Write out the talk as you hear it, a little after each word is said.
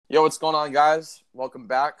Yo, what's going on, guys? Welcome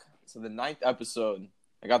back to the 9th episode.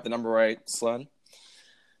 I got the number right, Slen,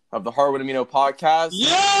 of the Hardwood Amino podcast.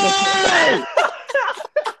 Yeah!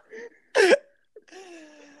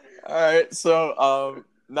 All right, so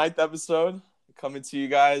 9th episode coming to you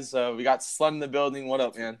guys. We got Slen in the building. What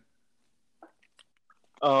up, man?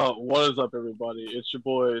 What is up, everybody? It's your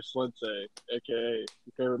boy Slinte, aka your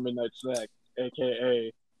favorite midnight snack,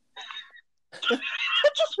 aka. I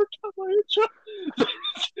just forgot my intro.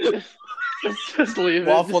 Just leave it.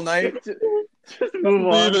 Waffle night. Just move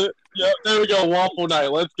on. Leave it. Yeah, there we go. Waffle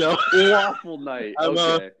night. Let's go. Waffle night. I'm,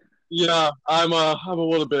 Okay. Yeah, I'm a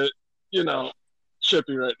little bit,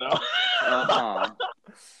 chippy right now. Uh-huh.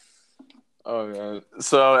 Oh man.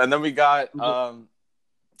 So and then we got a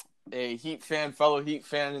fellow Heat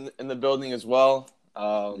fan in the building as well.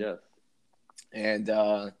 Yes. And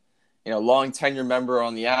long tenure member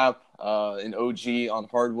on the app, an OG on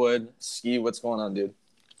Hardwood. Ski, what's going on, dude?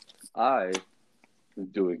 I am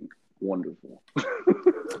doing wonderful.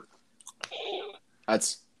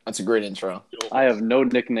 That's a great intro. I have no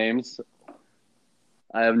nicknames.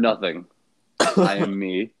 I have nothing. I am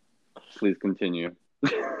me. Please continue.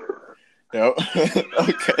 Yep.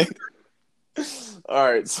 Okay. All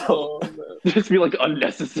right. So, Just be like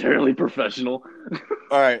unnecessarily professional.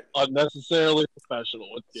 all right. Unnecessarily professional.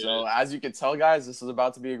 Let's get So, it. as you can tell, guys, this is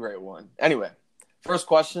about to be a great one. Anyway, first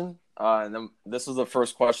question, and then this is the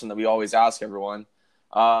first question that we always ask everyone.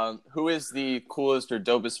 Who is the coolest or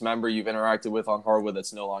dopest member you've interacted with on Hardwood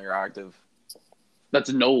that's no longer active? That's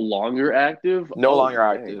no longer active? No Oh, longer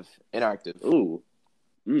dang. active. Inactive. Ooh.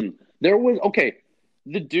 There was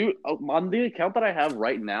the dude on the account that I have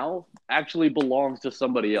right now actually belongs to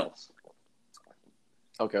somebody else.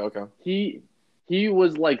 Okay. He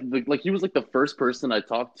was he was the first person I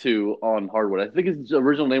talked to on Hardwood. I think his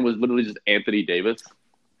original name was literally just Anthony Davis.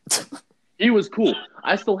 He was cool.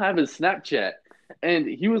 I still have his Snapchat, and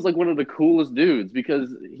he was like one of the coolest dudes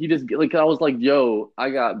because he just I was like, "Yo, I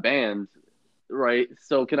got banned, right?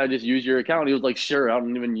 So can I just use your account?" And he was like, "Sure, I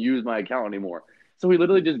don't even use my account anymore." So he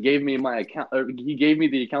literally just gave me my account. He gave me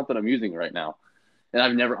the account that I'm using right now, and I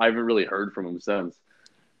haven't really heard from him since.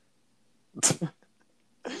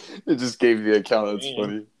 It just gave you the account. That's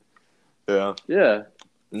funny. Yeah. Yeah.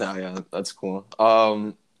 No, yeah, that's cool.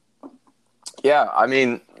 Yeah, I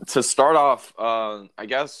mean, to start off, I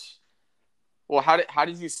guess. Well, how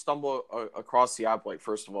did you stumble across the app? Like,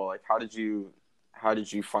 first of all, like, how did you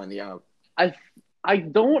find the app? I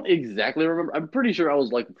don't exactly remember. I'm pretty sure I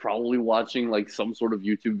was probably watching some sort of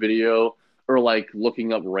YouTube video or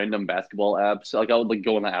looking up random basketball apps. Like I would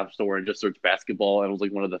go in the app store and just search basketball, and it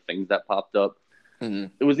was one of the things that popped up.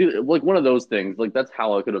 Mm-hmm. It was either one of those things. That's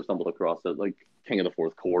how I could have stumbled across it. King of the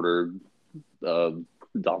Fourth Quarter, Dom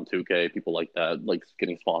 2K, people like that,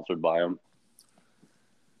 getting sponsored by him.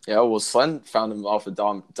 Yeah, well, Slen found him off a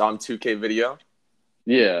Dom 2K video.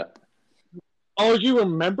 Yeah. Oh, you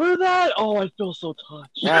remember that? Oh, I feel so touched.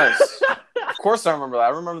 Yes, of course I remember that. I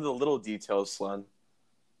remember the little details, Slen.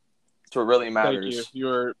 That's what really matters. Thank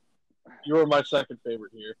you. You're my second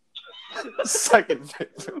favorite here. Second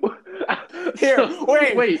favorite. Here,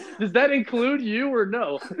 wait. Does that include you or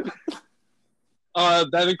no?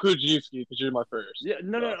 That includes you, Ski, because you're my first. Yeah,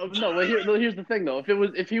 no. Well, here's the thing, though.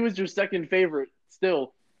 If he was your second favorite,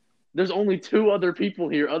 still, there's only two other people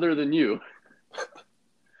here other than you.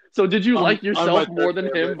 So did you like yourself more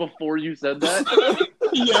than him before you said that?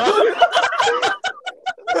 Yeah.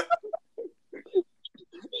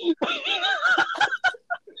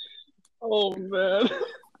 Oh man.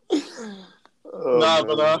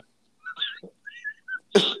 Man.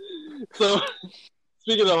 So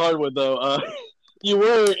speaking of Hardwood, though, you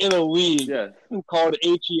were in a league called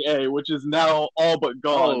HEA, which is now all but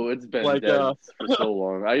gone. Oh, it's been dead for so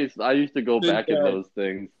long. I used to go back in those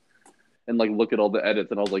things and look at all the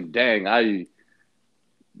edits, and I was like, dang, I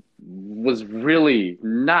was really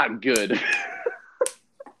not good.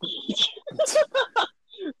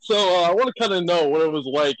 So I want to kind of know what it was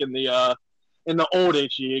like in the old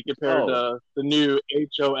HEA compared to the new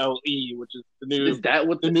HOLE, which is the new. Is that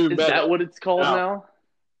what that what it's called now?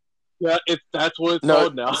 Yeah, that's what it's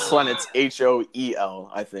called now. Slen, it's HOEL,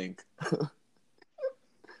 I think.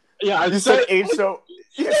 Yeah, you said HO.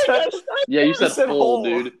 Yeah, you said hole,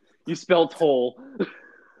 dude. You spelled hole.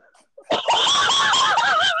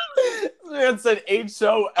 Man said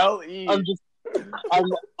HOLE.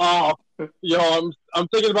 I'm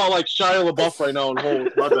thinking about Shia LaBeouf right now in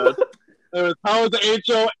holes. My bad. How is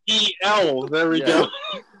the HOEL? There we go.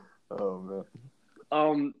 Oh man.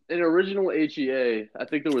 In original HEA, I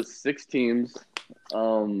think there was 6 teams.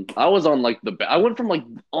 I was on I went from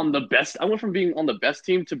being on the best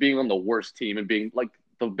team to being on the worst team and being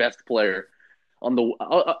the best player on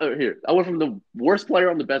the here. I went from the worst player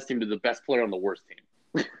on the best team to the best player on the worst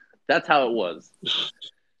team. That's how it was.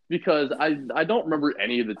 Because I don't remember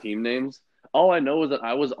any of the team names. All I know is that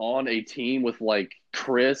I was on a team with like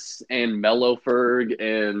Chris and Mello Ferg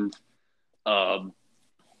and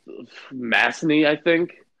Massney, I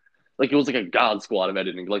think. Like it was like a god squad of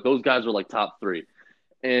editing. Like those guys were like top 3.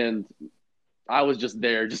 And I was just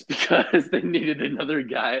there just because they needed another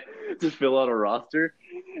guy to fill out a roster.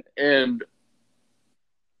 And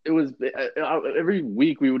it was every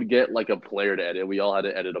week we would get like a player to edit. We all had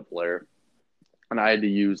to edit a player. And I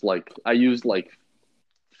used like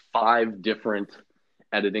 5 different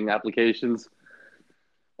editing applications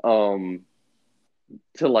to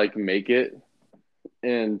like make it.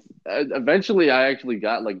 And eventually I actually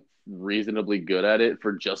got like reasonably good at it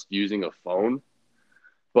for just using a phone.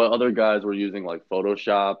 But other guys were using like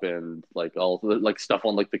Photoshop and like all like stuff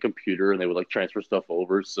on like the computer, and they would like transfer stuff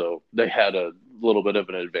over. So they had a little bit of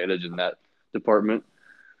an advantage in that department.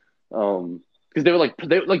 Because they would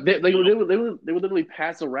literally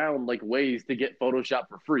pass around like ways to get Photoshop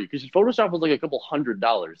for free. Because Photoshop was like a couple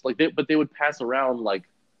 $100. But they would pass around like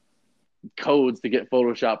codes to get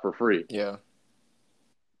Photoshop for free. Yeah.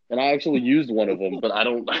 And I actually used one of them, but I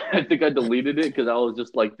think I deleted it because I was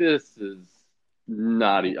just like, this is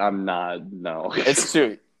not. I'm not. No. It's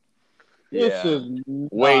too. This Yeah. is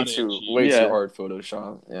Way too Yeah. hard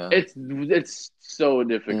Photoshop. Yeah. It's so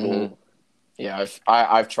difficult. Mhm. Yeah,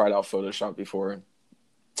 I've tried out Photoshop before.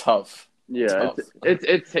 Tough. Yeah, Tough.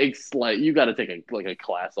 it takes like you got to take a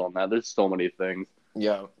class on that. There's so many things.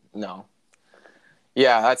 Yeah. No.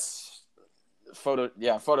 Yeah, that's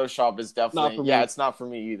Photoshop is definitely it's not for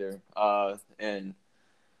me either. And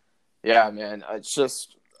yeah, man, it's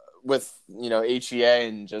just with HEA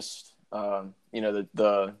and just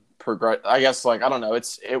the progress. I guess like I don't know.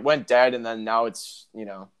 It went dead, and then now it's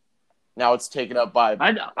now it's taken up by.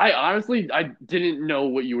 I honestly didn't know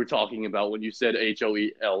what you were talking about when you said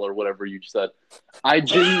HOEL or whatever you said. I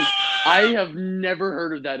have never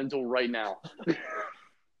heard of that until right now.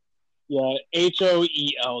 Yeah, HOEL.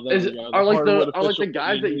 Are the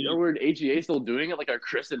guys that were in HEA still doing it? Like, are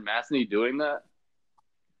Chris and Massney doing that?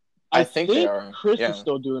 I think they are. Chris is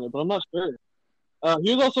still doing it, but I'm not sure.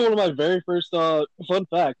 He was also one of my very first. Fun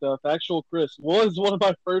fact: Factual Chris was one of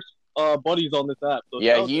my first buddies on this app. So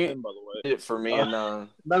yeah, he him, by the way. Did it for me, and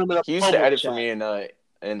he used to edit for me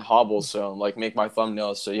in Hobble, so like make my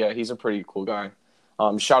thumbnails. So yeah, he's a pretty cool guy.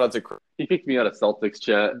 Shout out to Chris. He kicked me out of Celtics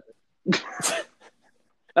chat.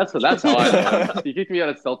 That's how I know. He kicked me out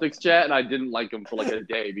of Celtics chat, and I didn't like him for like a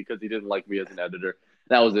day because he didn't like me as an editor.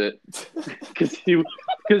 That was it.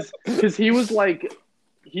 Because he was like,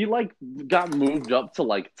 he like got moved up to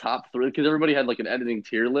like top 3 because everybody had like an editing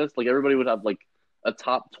tier list. Like everybody would have like a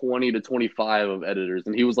top 20 to 25 of editors,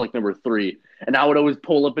 and he was like number 3. And I would always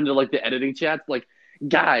pull up into like the editing chats, like,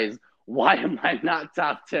 guys, why am I not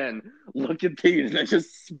top 10? Look at these, and I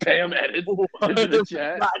just spam edits into the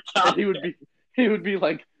chat. And he would be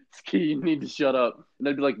like, Ski, you need to shut up. And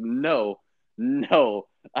I'd be like, no,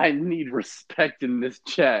 I need respect in this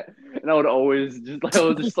chat. And I would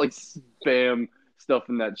just like spam stuff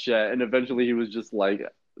in that chat. And eventually he was just like,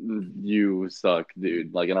 you suck,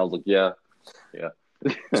 dude. Like, and I was like, yeah.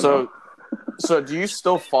 So do you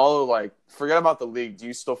still follow, like, forget about the league, do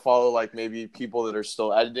you still follow like maybe people that are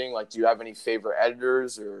still editing? Like, do you have any favorite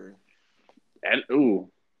editors or?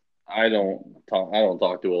 I don't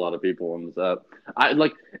talk to a lot of people on this app.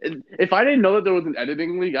 If I didn't know that there was an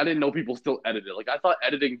editing league, I didn't know people still edited. Like, I thought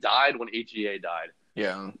editing died when HEA died.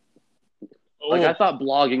 Yeah. Like, I thought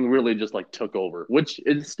blogging really just like took over, which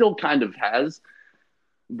it still kind of has,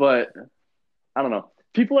 but I don't know.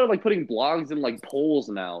 People are like putting blogs in like polls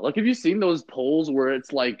now. Like, have you seen those polls where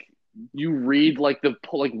it's like you read like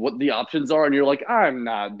what the options are, and you're like, I'm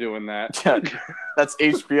not doing that. That's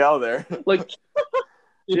HPL there. Like.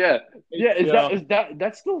 Yeah. Is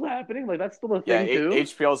that's still happening? Like, that's still a thing too.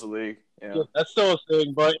 HPL's a league. Yeah, that's still a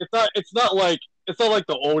thing, but it's not like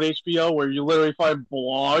the old HPL where you literally find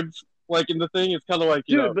blogs like in the thing. It's kind of like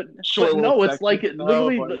but no, it's like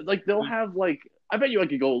literally like they'll have like, I bet you I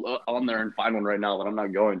could go on there and find one right now, but I'm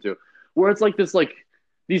not going to. Where it's like this, like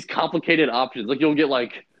these complicated options. Like, you'll get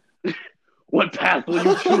like, what path will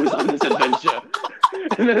you choose on this adventure?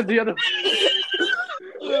 And then the other.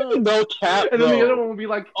 No cap. And then the other one will be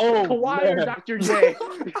like, Kawhi or Dr. J.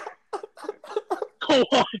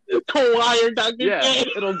 Kawhi or Dr. J. Yeah,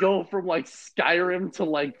 it'll go from like Skyrim to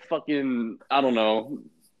like fucking, I don't know,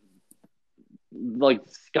 like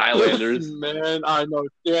Skylanders. Man, I know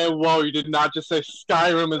damn well you did not just say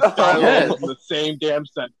Skyrim and Skylanders in the same damn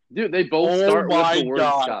sentence. Dude, they both start with the word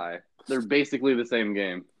sky. They're basically the same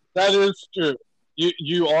game. That is true.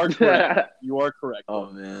 You are correct. You are correct. Oh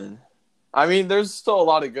man, I mean, there's still a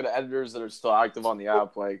lot of good editors that are still active on the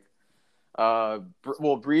app. Like,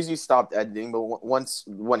 Breezy stopped editing, but once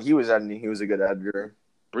when he was editing, he was a good editor.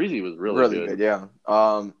 Breezy was really good. Yeah.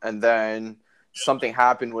 And then something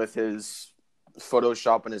happened with his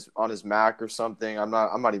Photoshop on his Mac or something. I'm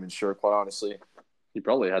not even sure, quite honestly. He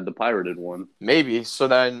probably had the pirated one. Maybe. So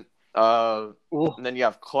then, and then you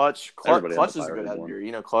have Clutch. Clutch is a good editor. One.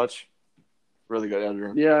 You know, Clutch, really good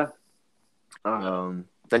editor. Yeah.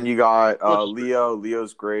 Then you got Leo.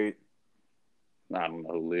 Leo's great. I don't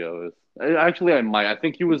know who Leo is. Actually, I might. I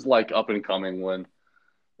think he was like up and coming when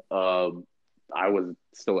I was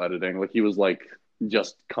still editing. Like he was like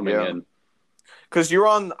just coming in. Because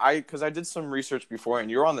I did some research before, and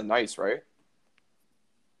you're on the Nice, right?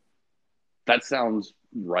 That sounds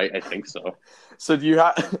right. I think so. So do you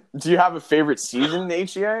have a favorite season in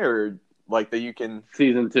HEA, or like that you can?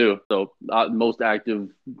 Season 2. So most active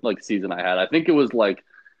like season I had. I think it was like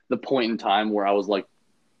the point in time where I was like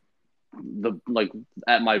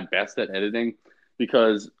at my best at editing,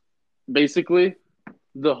 because basically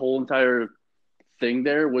the whole entire thing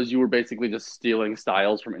there was you were basically just stealing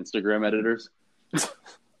styles from Instagram editors.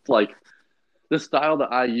 Like the style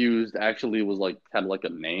that I used actually was like had like a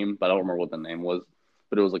name, but I don't remember what the name was.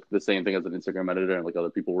 But it was like the same thing as an Instagram editor, and like other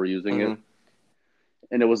people were using it.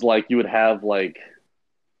 And it was like you would have like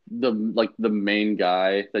the main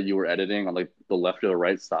guy that you were editing on like the left or the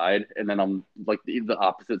right side, and then on like the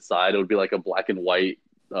opposite side it would be like a black and white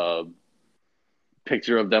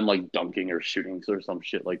picture of them like dunking or shooting or some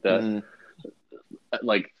shit like that.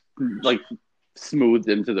 Like smoothed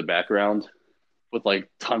into the background with like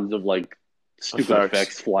tons of like stupid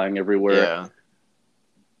effects flying everywhere. Yeah.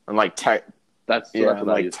 And like that's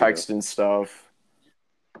like text and stuff.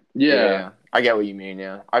 Yeah. I get what you mean,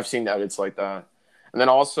 yeah. I've seen edits like that. And then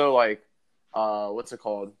also like what's it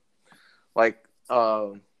called? Like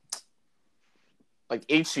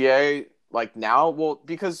HEA like now, well,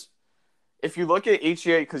 because if you look at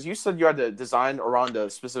HEA, because you said you had to design around a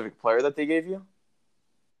specific player that they gave you.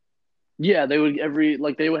 Yeah, they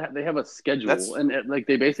have a schedule, and like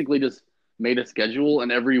they basically just made a schedule,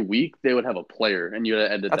 and every week they would have a player, and you had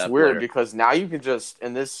to edit that. That's weird because now you could just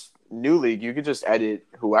in this new league you could just edit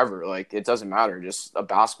whoever. Like it doesn't matter, just a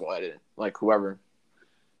basketball edit, like whoever.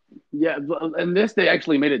 Yeah, and this they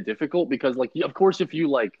actually made it difficult because like of course if you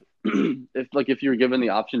like if you're given the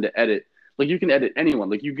option to edit, like you can edit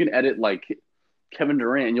anyone, like you can edit like Kevin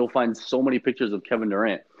Durant, and you'll find so many pictures of Kevin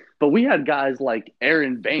Durant. But we had guys like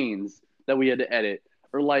Aaron Baines that we had to edit,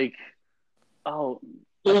 or like, I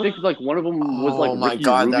think like one of them was like Ricky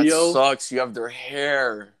Rubio. That sucks. You have their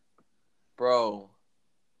hair, bro.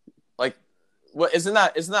 Like, what? Isn't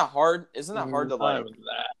that hard? Isn't that hard to like?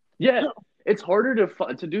 Yeah, it's harder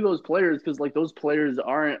to do those players because like those players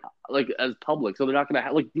aren't like as public, so they're not gonna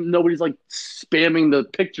have like nobody's like spamming the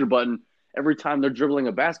picture button every time they're dribbling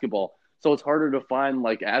a basketball. So it's harder to find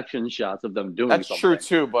like action shots of them doing That's something. True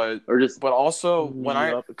too, but also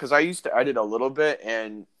when because I used to edit a little bit,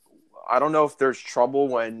 and I don't know if there's trouble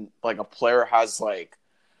when like a player has like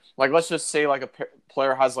let's just say like a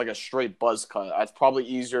player has like a straight buzz cut. It's probably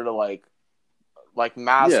easier to like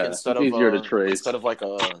mask instead of like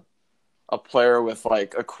a player with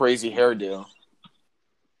like a crazy hairdo.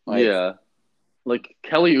 Like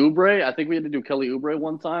Kelly Oubre. I think we had to do Kelly Oubre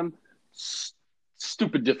one time.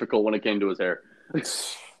 Stupid difficult when it came to his hair.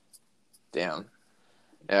 Damn.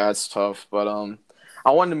 Yeah, it's tough. But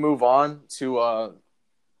I wanted to move on to a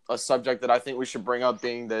subject that I think we should bring up,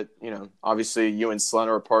 being that, you know, obviously you and Slen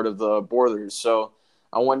are a part of the Boilers. So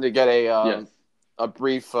I wanted to get a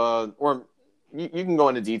brief or you can go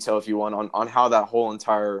into detail if you want on how that whole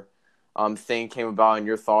entire thing came about and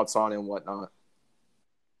your thoughts on it and whatnot.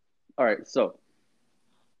 All right, so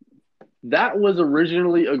that was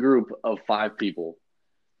originally a group of 5 people.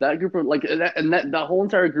 That group of that whole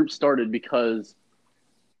entire group started because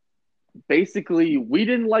basically we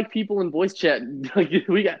didn't like people in voice chat. Like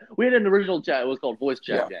we had an original chat. It was called Voice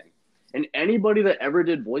Chat Gang, and anybody that ever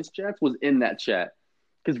did voice chats was in that chat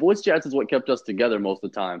because voice chats is what kept us together most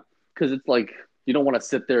of the time. Because it's like you don't want to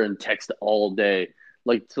sit there and text all day.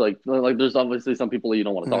 Like there's obviously some people that you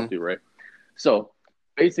don't want to talk to, right? So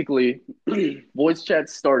basically, voice chat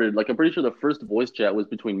started, like I'm pretty sure the first voice chat was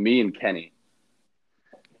between me and Kenny.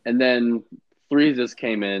 And then Threesis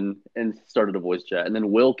came in and started a voice chat. And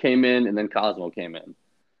then Will came in, and then Cosmo came in.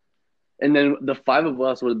 And then the 5 of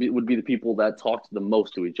us would be the people that talked the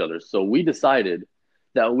most to each other. So we decided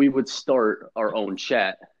that we would start our own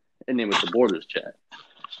chat and name it the Borders Chat.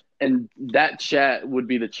 And that chat would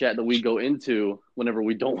be the chat that we go into whenever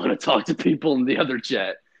we don't want to talk to people in the other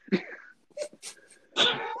chat.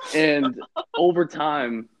 And over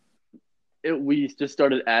time, we just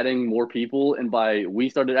started adding more people. And by we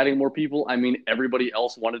started adding more people, I mean everybody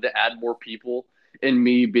else wanted to add more people. And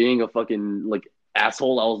me being a fucking like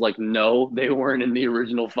asshole, I was like, no, they weren't in the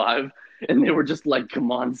original 5. And they were just like,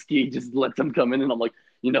 come on, Ski, just let them come in. And I'm like,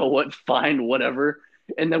 you know what? Fine, whatever.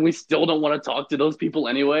 And then we still don't want to talk to those people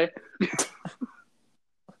anyway.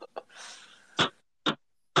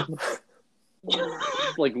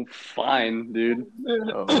 Like, fine, dude.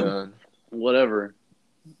 Oh man. Whatever.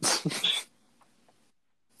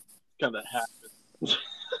 Kind of happened.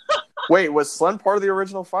 Wait, was Slen part of the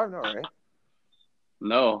original 5? No, right?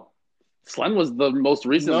 No. Slen was the most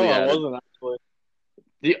recently No, I added. wasn't actually.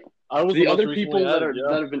 The The other people that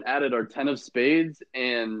have been added are 10 of Spades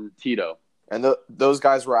and Tito. And those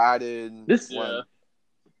guys were added.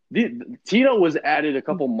 Tito was added a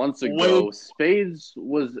couple months ago. Wait. Spades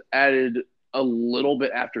was added a little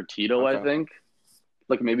bit after Tito, Okay. I think.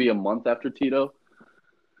 Like maybe a month after Tito.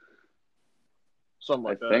 Something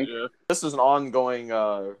like I that, think. yeah. This is an ongoing.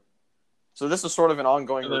 So this is sort of an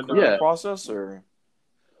ongoing And then- recruitment Yeah. process, or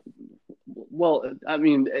Well, I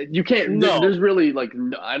mean, you can't. No. There's really like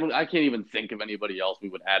I can't even think of anybody else we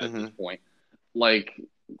would add at this point. Like,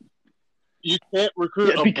 You can't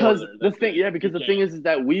recruit a because brother, the that's thing, it. because You the thing is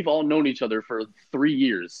that we've all known each other for 3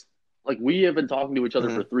 years. Like we have been talking to each other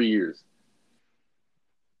for 3 years.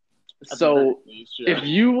 At the So very least, yeah. if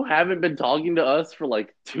you haven't been talking to us for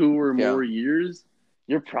like 2 or Yeah. more years,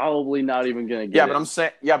 you're probably not even gonna get yeah, it.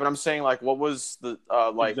 but I'm saying like, what was the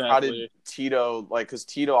like? How did Exactly. Tito like? Because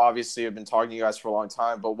Tito obviously had been talking to you guys for a long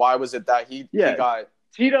time, but why was it that he Yeah. got?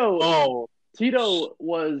 Tito Oh,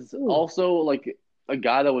 was Ooh. also like a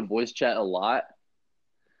guy that would voice chat a lot.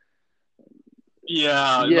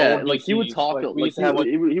 yeah. Yeah, the like he would OBCs, talk, we like, used to have, like,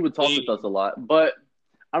 he would talk with us a lot. But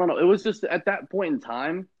I don't know. It was just at that point in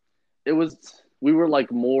time, we were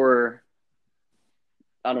like more,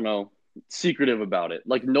 I don't know, secretive about it.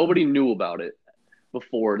 Like nobody knew about it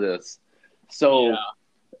before this. So, Yeah.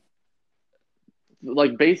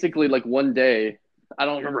 like basically, like one day, I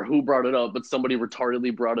don't remember who brought it up, but somebody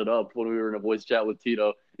retardedly brought it up when we were in a voice chat with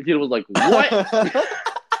Tito. And Tito was like, "What?"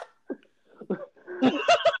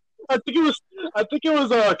 I think it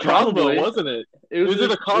was a Probably. combo, wasn't it? It Was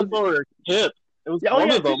it a combo or a hit? It was Yeah, one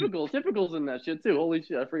yeah, of them. typical's in that shit too. Holy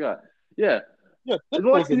shit, I forgot. Yeah, Yeah,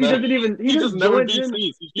 well, Typical's in he that. doesn't even He just never joins beats in.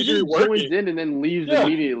 these. He's He usually just joins working. in and then leaves Yeah.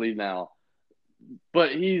 immediately now.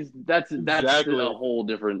 But that's Exactly. a whole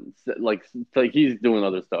different like he's doing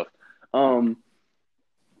other stuff.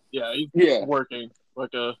 Yeah, he's Yeah. working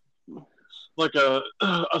like a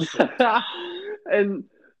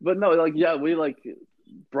But no, like yeah, we like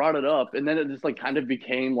brought it up, and then it just like kind of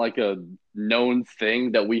became like a known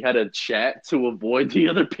thing that we had a chat to avoid the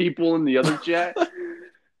other people in the other chat,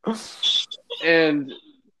 and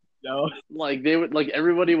no. like they would like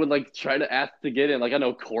everybody would like try to ask to get in. Like I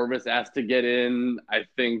know Corvus asked to get in. I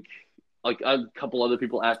think like a couple other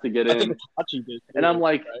people asked to get I think in, Itachi did. and I'm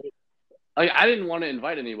like, right? I didn't want to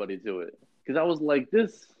invite anybody to it because I was like,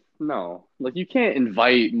 no, like you can't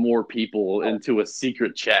invite more people into a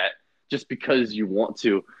secret chat just because you want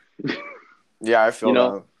to. Yeah, I feel You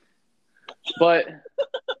know? that. But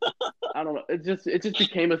I don't know. It just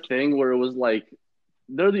became a thing where it was like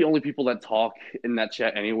they're the only people that talk in that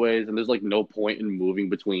chat anyways, and there's like no point in moving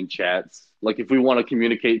between chats. Like if we want to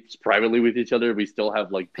communicate privately with each other, we still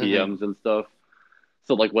have like PMs and stuff.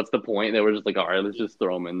 So like, what's the point? They were just like, all right, let's just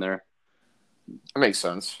throw them in there. That makes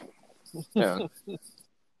sense. Yeah.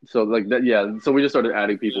 So like that, yeah. So we just started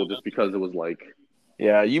adding people just because it was like,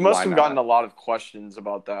 Yeah, you must Why have gotten not? a lot of questions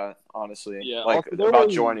about that, honestly. Yeah, Like also, there about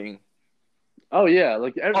was- joining. oh yeah,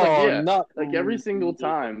 like Not every single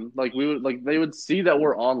time, like we would like they would see that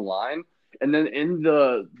we're online, and then in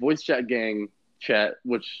the voice chat gang chat,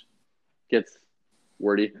 which gets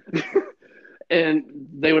wordy, and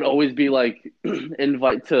they would always be like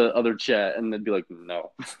invite to other chat, and they'd be like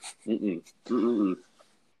no, mm-mm, mm-mm.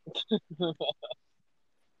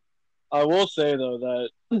 I will say though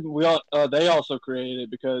that they also created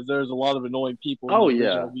it because there's a lot of annoying people. Oh, in the yeah.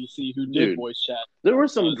 original VC who did Dude. voice chat. There were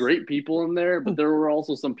some Us. great people in there, but there were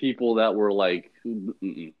also some people that were like,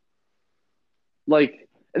 mm-mm. Like,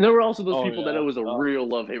 and there were also those Oh, people that yeah. it was a real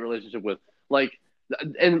love-hate relationship with. Like,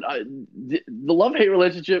 and the love-hate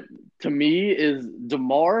relationship to me is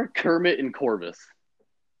DeMar, Kermit, and Corvus.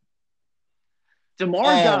 DeMar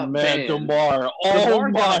got banned. DeMar! Oh DeMar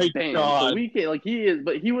my got banned. god! So we can't like he is,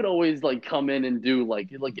 but he would always like come in and do like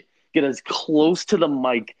get as close to the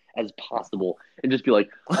mic as possible and just be like,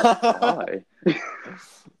 "Hi."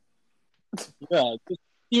 Yeah,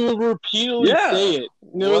 he would repeatedly say it.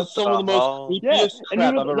 And it What was some of the the most hell? Yeah, creepiest and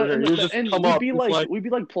crap I've ever heard. He would just come up. It's like, we'd be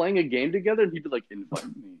like playing a game together, and he'd be like, "Invite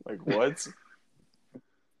me." Like what?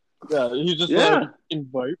 yeah, he's just Yeah. like,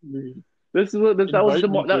 invite me. That was Invite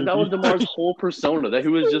me, that was baby. DeMar's whole persona. That he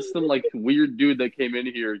was just some like weird dude that came in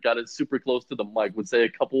here, got it super close to the mic, would say a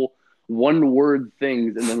couple one-word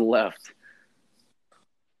things, and then left.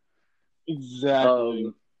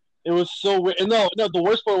 Exactly. It was so weird. And no, the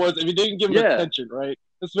worst part was if you didn't give him Yeah. attention, right?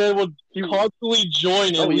 This man would He- constantly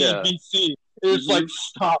join Oh, and leave yeah. BC. It was like,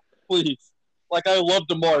 stop, please. Like, I love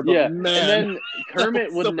DeMar, but Yeah, man. and then Kermit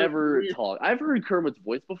was would so never weird. talk. I've heard Kermit's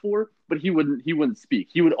voice before, but he wouldn't speak.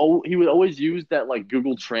 He would always use that like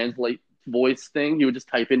Google Translate voice thing. He would just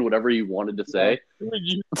type in whatever he wanted to say.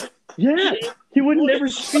 Yeah, he would never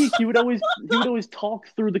speak. He would always talk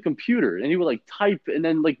through the computer, and he would like type and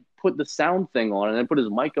then like put the sound thing on and then put his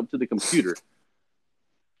mic up to the computer.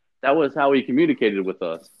 That was how he communicated with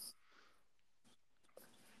us.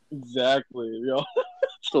 Exactly, yo.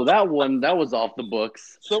 So that was off the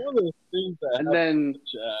books. Some of the things that And then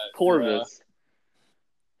chat, Corvus.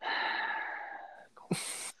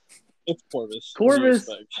 It's Corvus.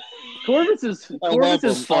 Corvus is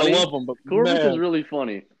funny. I love him, but Corvus man. is really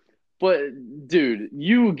funny. But dude,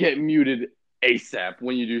 you get muted ASAP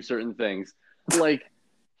when you do certain things. Like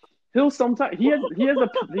he'll sometimes he's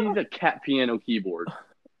a cat piano keyboard.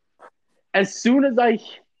 As soon as I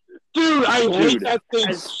hate that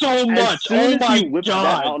thing so much. As soon Oh as my he whips god!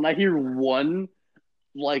 that out and I hear one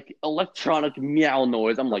like electronic meow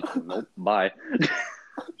noise, I'm like, nope, bye.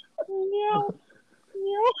 Meow.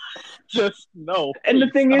 Just no. And the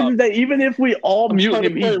thing stop. is that even if we all I'm mute trying to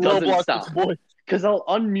him, he play doesn't Roblox stop. with voice. Because I'll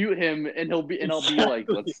unmute him and I'll be like,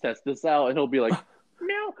 let's test this out, and he'll be like,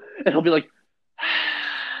 meow, and he'll be like,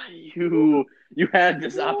 you had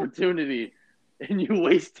this opportunity and you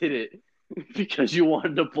wasted it because you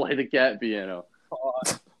wanted to play the cat piano.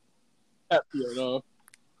 Cat piano.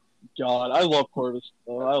 God, I love Corvus.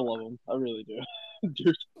 I love him. I really do.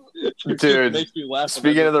 Dude, makes me laugh.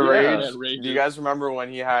 Speaking of the Yeah. rage, do you guys remember when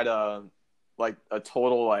he had like a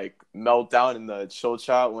total like meltdown in the chill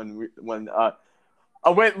chat when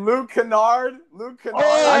Luke Kennard?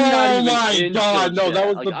 Oh I'm not even my in god, chill no, that chat.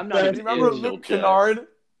 was Like, the I'm not best. Do you remember in chill Luke chat. Kennard?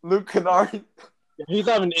 Luke Kennard. He's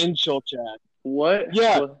having in chill chat. What?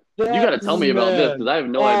 Yeah. What? You got to tell me about this because I have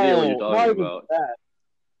no idea what you're talking about.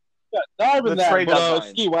 Yeah, not even The that. trade But deadline.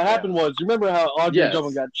 Ski, what happened was, you remember how Andre Yes.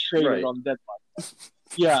 Drummond got traded Right. on the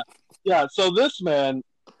deadline? Yeah. So this man,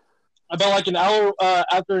 about like an hour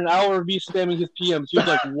after an hour of me spamming his PMs, he was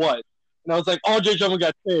like, "What?" And I was like, "Andre Drummond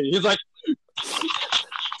got traded." He's like,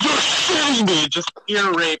 "You're shitting me!" Just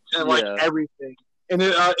ear raped and like Yeah. everything, and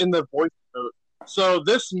in the voice note. So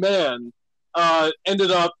this man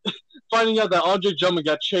ended up finding out that Andre Drummond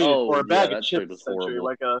got traded for a bag of that trade chips, was essentially, horrible.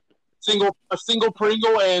 like a single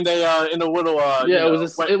Pringle and a little Yeah, it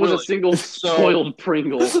was wet a willy. single spoiled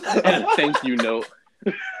Pringle and a thank you note.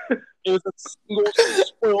 It was a single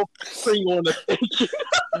spoiled Pringle and a thank you.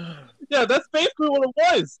 Yeah, that's basically what it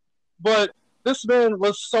was. But this man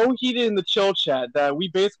was so heated in the chill chat that we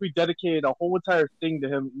basically dedicated a whole entire thing to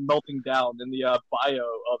him melting down in the bio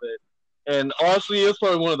of it. And honestly, it's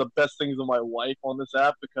probably one of the best things of my life on this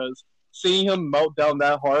app because seeing him melt down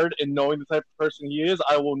that hard and knowing the type of person he is,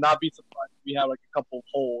 I will not be surprised if we have like a couple of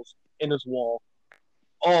holes in his wall.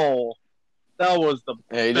 Oh, that was the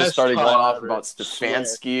Yeah, he best just started time going off ever, about I swear.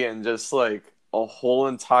 Stefanski and just like a whole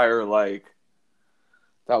entire like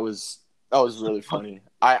that was really funny.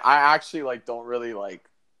 I actually like don't really like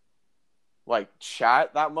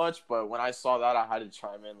chat that much, but when I saw that I had to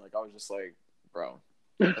chime in. Like I was just like, bro,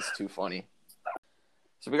 that's too funny.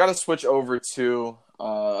 So we got to switch over to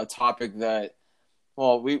a topic that,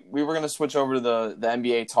 well, we were gonna switch over to the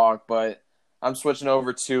NBA talk, but I'm switching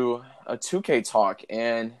over to a 2K talk,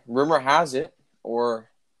 and rumor has it,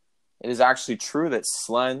 or it is actually true that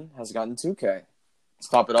Slen has gotten 2K. Let's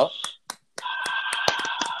top it up.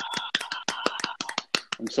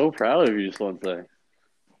 I'm so proud of you, just want to say.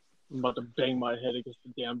 I'm about to bang my head against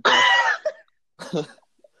the damn desk.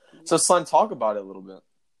 So Slen, talk about it a little bit.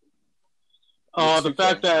 The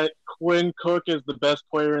fact that Quinn Cook is the best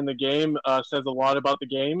player in the game says a lot about the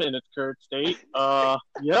game in its current state.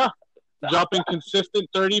 Yeah. Dropping consistent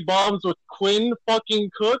 30 bombs with Quinn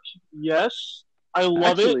fucking Cook. Yes. I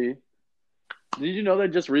love it. Actually, did you know that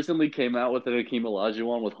just recently came out with an Hakeem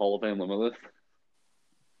Olajuwon with Hall of Fame Limitless?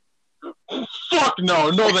 Fuck no.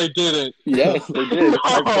 No, they didn't. Yes, they did. No.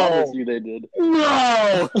 I promise you they did.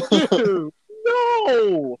 No. Dude.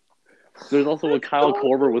 No. There's also a Kyle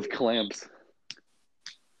Korver with clamps.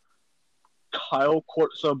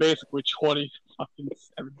 So basically 20 fucking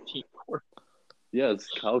 17 Korver. Yeah, it's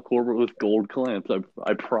Kyle Corbett with gold clamps.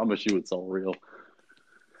 I promise you, it's all real.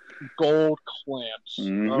 Gold clamps.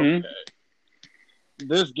 Mm-hmm. Okay.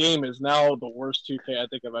 This game is now the worst 2K I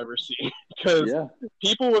think I've ever seen because Yeah,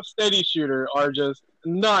 people with steady shooter are just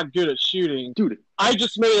not good at shooting. dude. I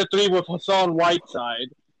just made a three with Hassan Whiteside,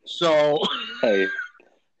 so Hey,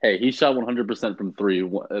 he shot 100% from three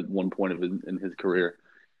at one point in his career.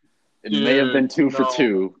 It may have been dude, two for no.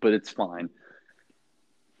 two, but it's fine.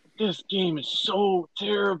 This game is so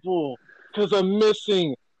terrible because I'm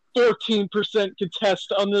missing 14%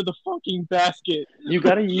 contest under the fucking basket. You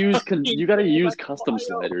gotta use That's custom wild.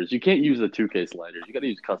 sliders. You can't use the 2K sliders. You gotta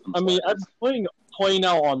use custom I mean, I'm sliders. Play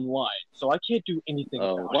Now Online, so I can't do anything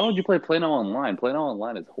Oh, about why it would you play Play Now Online? Play Now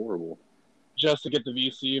Online is horrible. just to get the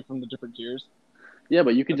VC from the different tiers. Yeah,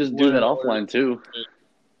 but you can That's just do that literally offline too.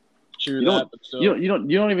 True You that, don't but still. you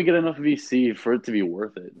don't even get enough VC for it to be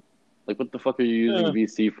worth it. Like, what the fuck are you using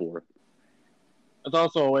VC for? It's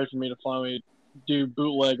also a way for me to finally do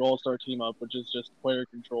bootleg All-Star Team Up, which is just player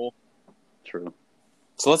control. True.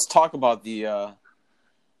 So let's talk about the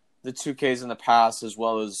 2Ks in the past as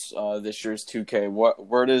well as this year's 2K.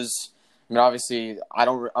 Where does I mean, obviously,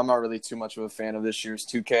 I'm not really too much of a fan of this year's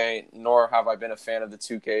 2K, nor have I been a fan of the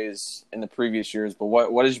 2Ks in the previous years. But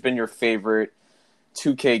what has been your favorite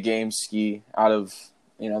 2K game, Ski, out of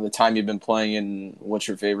the time you've been playing, and what's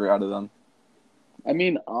your favorite out of them? I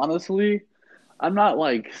mean, honestly, I'm not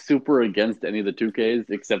like super against any of the 2Ks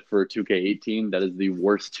except for 2K18. That is the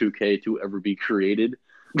worst 2K to ever be created.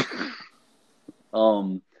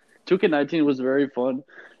 2K19 was very fun.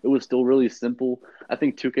 It was still really simple. I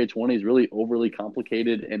think 2K20 is really overly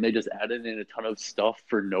complicated, and they just added in a ton of stuff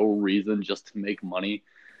for no reason, just to make money.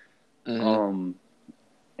 Mm-hmm.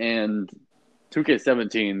 And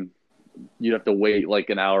 2K17, you'd have to wait like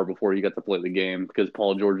an hour before you got to play the game because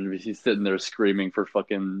Paul George would be sitting there screaming for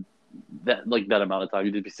fucking that amount of time.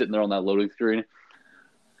 You'd just be sitting there on that loading screen.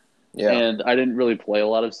 Yeah. And I didn't really play a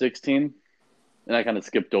lot of 16, and I kind of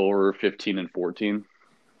skipped over 15 and 14.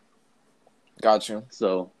 Gotcha.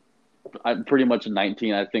 So I'm pretty much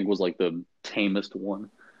 19, I think, was like the tamest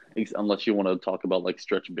one, unless you want to talk about like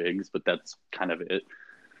stretch bigs, but that's kind of it.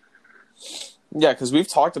 Yeah, because we've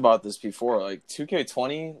talked about this before. Like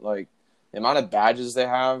 2K20, like the amount of badges they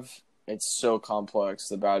have, it's so complex.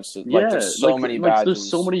 The badges, like there's so many badges.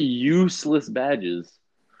 There's so many useless badges.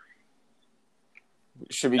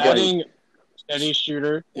 Should we adding steady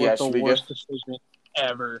shooter was Yeah, the should we worst decision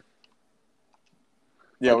ever.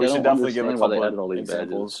 Yeah, Like, we I should don't definitely give a understand why they couple added all of these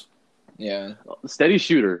examples. Yeah. Steady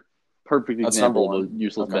shooter, perfect That's example number of a one.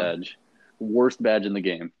 useless Okay. badge. Worst badge in the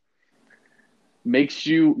game.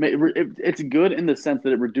 It's good in the sense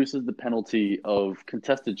that it reduces the penalty of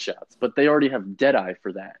contested shots, but they already have Deadeye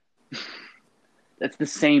for that. That's the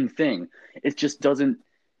same thing. It just doesn't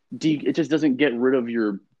get rid of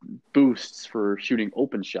your boosts for shooting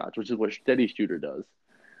open shots, which is what Steady Shooter does.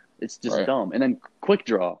 It's just Right. dumb. And then Quick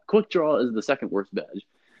Draw is the second worst badge.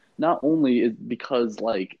 Not only is because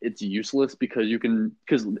like it's useless because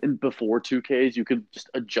before 2Ks you could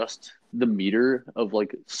just adjust the meter of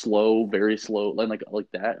like slow, very slow,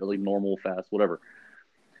 like that, or like normal, fast, whatever.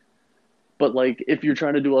 But like if you're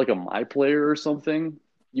trying to do like a My Player or something,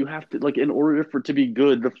 you have to, like, in order for it to be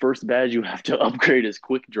good, the first badge you have to upgrade is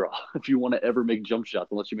Quick Draw if you want to ever make jump shots,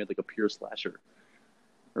 unless you made like a pure slasher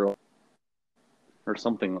or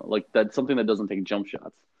something like that, something that doesn't take jump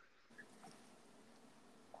shots.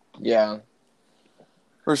 Yeah,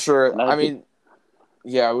 for sure. I mean,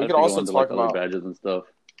 yeah, we could also talk about other badges and stuff.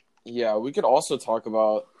 Yeah, we could also talk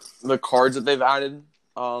about the cards that they've added.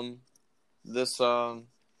 This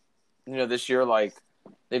this year, like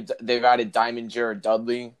they've added Diamond Jared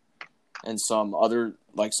Dudley and some other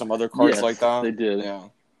cards like that. They did. Yeah.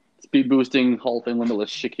 Speed boosting Hall of Fame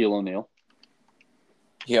limitless Shaquille O'Neal.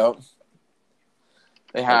 Yep.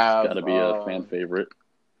 They have got to be a fan favorite.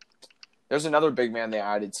 There's another big man they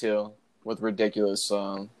added too with ridiculous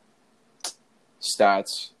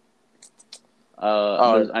stats.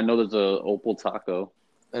 I know there's a Opal Taco.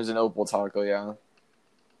 There's an Opal Taco, yeah.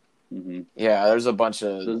 Mm-hmm. Yeah, there's a bunch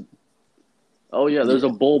of. There's a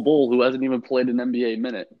Bull who hasn't even played an NBA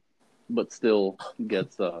minute, but still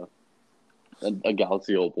gets a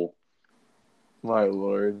Galaxy Opal. My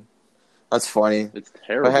lord, that's funny. It's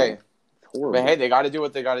terrible. But hey, it's horrible. they got to do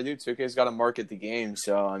what they got to do. 2K's got to market the game,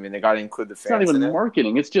 so I mean, they got to include the fans. It's not even in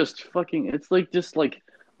marketing. It's just fucking. It's like,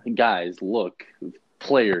 guys, look,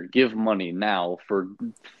 player, give money now for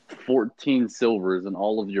 14 silvers in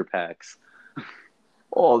all of your packs.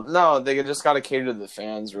 Well, no, they just got to cater to the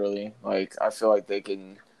fans, really. Like, I feel like they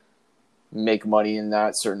can make money in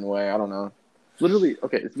that certain way. I don't know. Literally,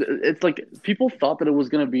 okay, it's like people thought that it was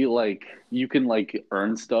gonna be like you can like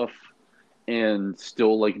earn stuff and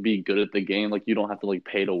still like be good at the game. Like you don't have to like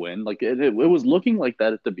pay to win. Like it was looking like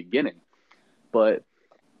that at the beginning, but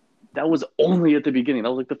that was only at the beginning. That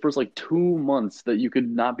was like the first like 2 months that you could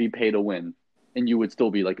not be pay to win, and you would still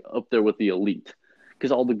be like up there with the elite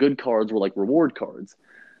because all the good cards were like reward cards.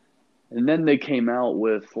 And then they came out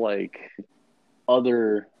with like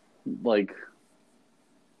other like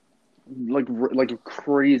like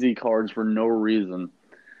crazy cards for no reason,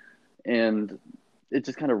 and it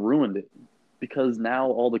just kind of ruined it because now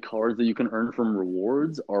all the cards that you can earn from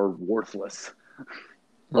rewards are worthless.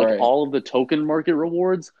 Like Right. all of the token market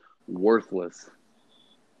rewards, worthless.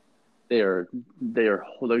 They are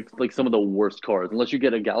like some of the worst cards. Unless you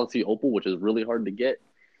get a Galaxy Opal, which is really hard to get,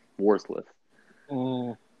 worthless.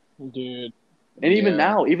 Dude. And even Yeah.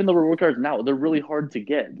 now, even the reward cards now, they're really hard to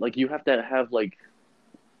get. Like you have to have like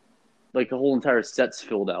a whole entire sets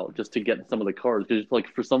filled out just to get some of the cards. Because like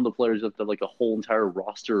for some of the players, you have to have like a whole entire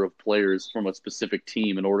roster of players from a specific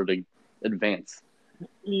team in order to advance.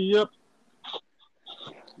 Yep.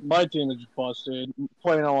 My team is busted.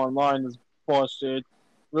 Playing online is busted.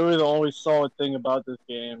 Really, the only solid thing about this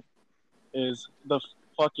game is the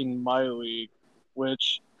fucking My League,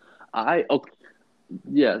 which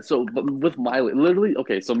Yeah, so but with my league, literally,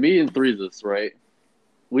 okay, so me and Threesis, right?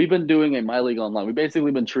 We've been doing a My League Online. We've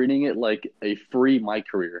basically been treating it like a free My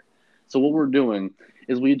Career. So what we're doing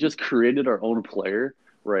is we just created our own player,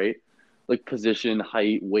 right? Like position,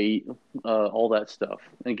 height, weight, all that stuff,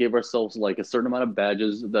 and gave ourselves like a certain amount of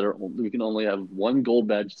badges that are we can only have one gold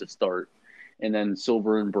badge to start, and then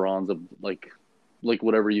silver and bronze of like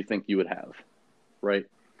whatever you think you would have, right?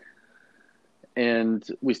 And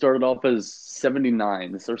we started off as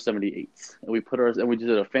 79s or 78s, and we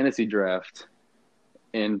did a fantasy draft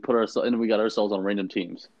and we got ourselves on random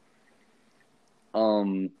teams.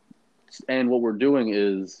 And what we're doing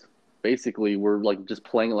is basically we're like just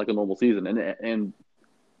playing it like a normal season, and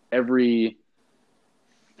every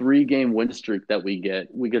 3-game win streak that we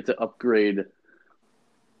get to upgrade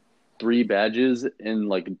 3 badges in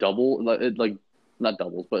like double, like not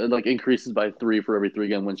doubles, but it like increases by 3 for every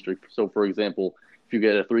 3-game win streak. So for example, if you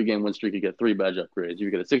get a 3-game win streak, you get 3 badge upgrades. If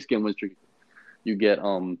you get a 6-game win streak, you get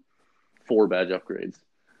 4 badge upgrades,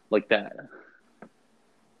 like that.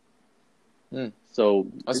 So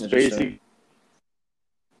That's it's interesting.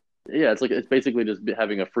 it's basically just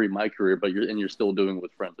having a free My Career, but you're still doing it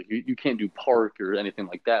with friends. Like you can't do Park or anything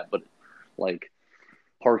like that, but like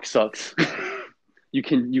Park sucks. you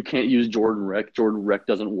can't use Jordan Rec. Jordan Rec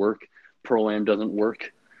doesn't work. Pro-Am doesn't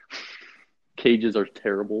work. Cages are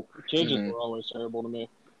terrible. cages were always terrible to me.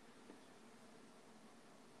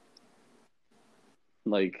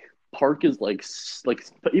 Like Park is like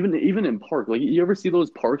even in Park, like you ever see those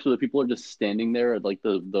parks where the people are just standing there at like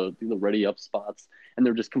the ready up spots and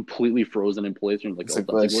they're just completely frozen in place and you're like, It's oh, a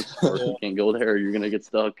that's glitch. like, Park, you can't go there, you're gonna get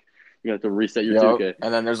stuck. You're gonna have to reset your Yep. 2K.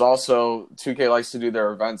 And then there's also 2K likes to do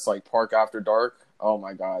their events like Park After Dark. Oh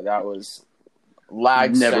my god, that was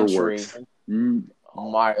lag Never century. works.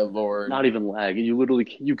 My lord. Not even lag. You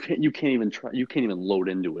literally you can't even try. You can't even load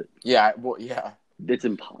into it. Yeah, well, yeah. It's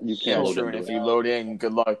impossible. You Yeah, can't load true. And into if it. you load in,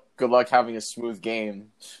 good luck. Good luck having a smooth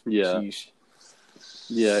game. Yeah. Sheesh.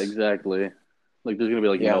 Yeah, exactly. Like there's gonna be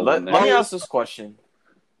like Yeah, no let one me there. ask this question.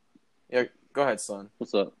 Yeah, go ahead, son.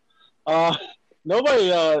 What's up? Nobody,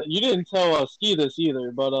 you didn't tell Ski this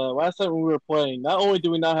either, but last time we were playing, not only do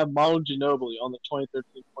we not have Mount Ginobili on the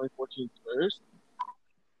 2013-2014 Spurs,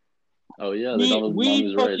 Oh yeah, they don't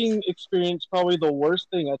we fucking experienced probably the worst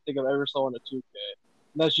thing I think I've ever saw in a 2K.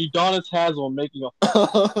 And that's Udonis Haslem making a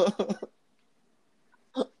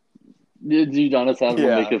Did Udonis have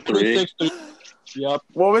to make a 3? 3-6. Yep.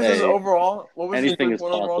 What was his Hey, overall? What was his anything is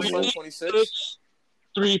point overall? possible. 26?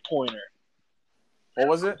 3-pointer. What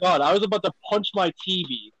was it? God, I was about to punch my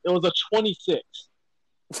TV. It was a 26.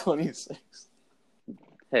 26.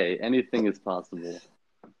 Hey, anything is possible.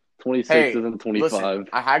 26 Hey, isn't 25. listen,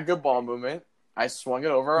 I had good ball movement. I swung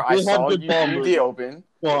it over. You I did have saw good ball UD movement. open.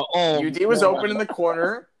 Well, UD was open in the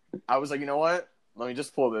corner. I was like, you know what? Let me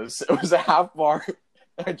just pull this. It was a half bar.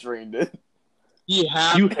 I drained it. You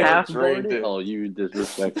have You to. half drained barred it? it. Oh, you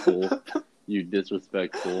disrespectful. You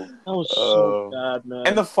disrespectful. That was so bad, man.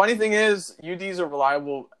 And the funny thing is, UD's a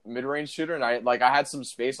reliable mid-range shooter, and I had some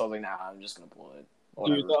space. I was like, nah, I'm just gonna pull it.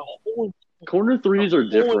 Whatever. Dude, the whole, Corner threes are The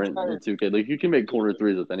whole different entire- in 2K. Like you can make corner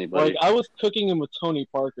threes with anybody. like, I was cooking him with Tony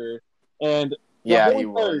Parker, and the Yeah, whole he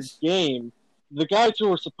entire was. game, the guys who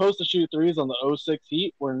were supposed to shoot threes on the 06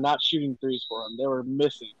 Heat were not shooting threes for him. They were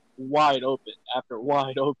missing wide open after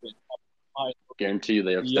wide open. After wide open. Guarantee you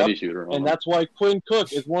they have Yep. steady shooter on And him. that's why Quinn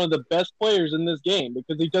Cook is one of the best players in this game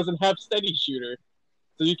because he doesn't have steady shooter.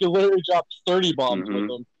 So you can literally drop 30 bombs with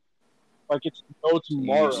him. Like it's no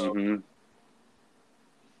tomorrow. Mm-hmm.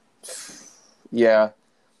 Yeah,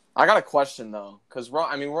 I got a question though, because we're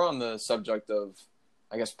on the subject of,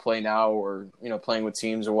 I guess, play now or playing with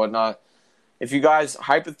teams or whatnot. If you guys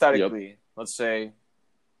hypothetically, let's say,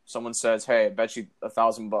 someone says, "Hey, I bet you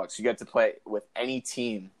 $1,000 you get to play with any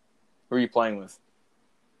team," who are you playing with?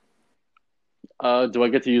 Do I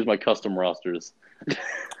get to use my custom rosters? Is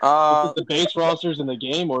it the base rosters in the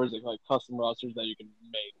game, or is it like custom rosters that you can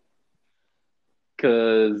make?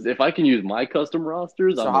 Because if I can use my custom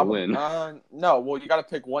rosters, I'm gonna win. No, well, you got to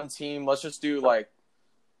pick one team. Let's just do like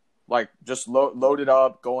just load it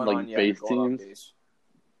up, going Like on base going on teams? base.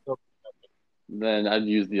 Then I'd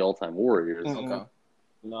use the all-time Warriors. Okay.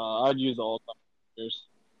 No, I'd use all time players.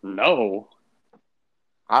 No.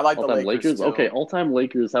 I like the All-time Lakers. Lakers? Too. Okay, all-time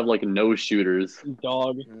Lakers have like no shooters.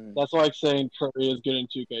 Dog. That's like saying Curry is good in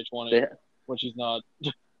 2K20, They- which he's not.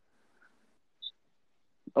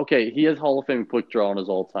 Okay, he has Hall of Fame quick draw on his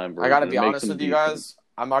all-time version. I got to be It makes honest him with you decent. guys.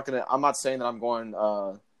 I'm not saying that I'm going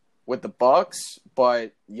with the Bucks,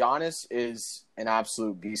 but Giannis is an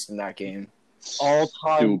absolute beast in that game.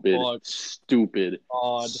 All-time Stupid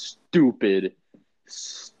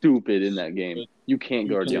in that game. You can't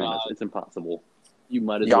guard You Giannis. cannot. It's impossible. You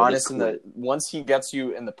might as well just Giannis quit. once he gets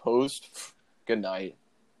you in the post, good night.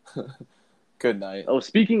 Good night. Oh,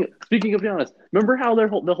 speaking of Giannis, remember how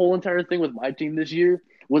the whole entire thing with my team this year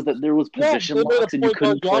was that there was position they made a locks and you point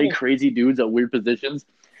guard couldn't play Giannis. crazy dudes at weird positions,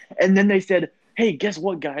 and then they said, "Hey, guess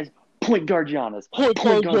what, guys? Point guard Giannis, Point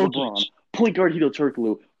point guard guard Jokic. LeBron, point guard Hito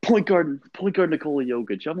Turkoglu, point guard Nikola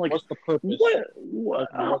Jokic." I'm like, What's the purpose? what?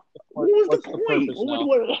 What's What the was the what's point? purpose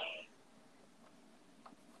now?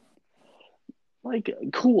 Like,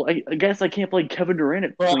 cool. I guess I can't play Kevin Durant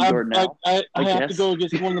at Bro, point guard now. I I have to guess. go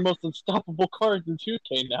against one of the most unstoppable cards in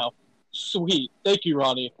 2K now. Sweet. Thank you,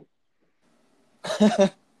 Ronnie.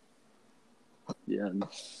 Yeah.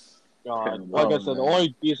 God. Like I Oh, said, the man.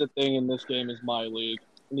 only decent thing in this game is My League.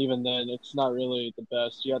 And even then, it's not really the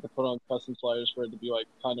best. You have to put on custom players for it to be like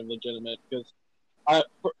kind of legitimate. Because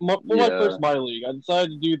for my Yeah. first My League, I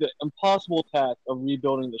decided to do the impossible task of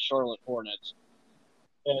rebuilding the Charlotte Hornets.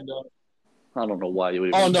 And I don't know why you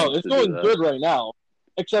would. oh even no, think it's to do going that. good right now,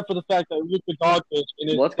 except for the fact that Luka Doncic in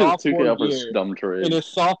his Well, that's because 2K sophomore offers year. dumb trade. In his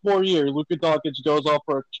sophomore year, Luka Doncic goes off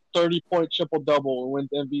for a 30-point triple-double and wins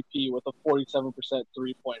MVP with a 47%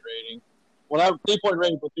 three-point rating. Well, not three-point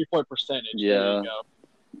rating, but three-point percentage. There Yeah. you go.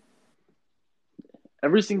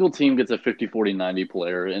 Every single team gets a 50, 40, 90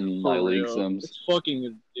 player in my For league real. sims. It's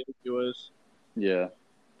fucking ridiculous. Yeah.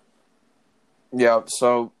 Yeah,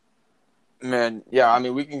 so, man, yeah, I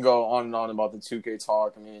mean, we can go on and on about the 2K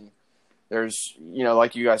talk. I mean, there's,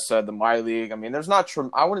 like you guys said, the My League. I mean, there's not,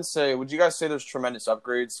 I wouldn't say, would you guys say there's tremendous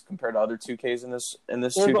upgrades compared to other 2Ks in this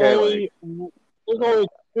There's 2K? only two.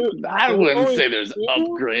 I There's wouldn't only say there's two?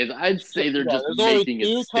 upgrades. I'd say they're Yeah, just there's only making two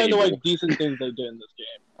it kind stable. of like decent things they did in this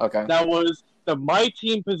game. Okay. That was the My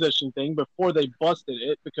Team position thing before they busted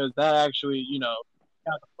it because that actually,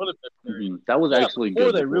 got the foot of it. Mhm. That was Yeah, actually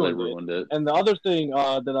before good they before they ruined it. ruined it. And the other thing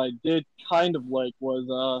that I did kind of like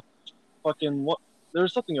was fucking what?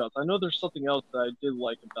 There's something else. I know there's something else that I did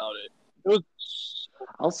like about it. It was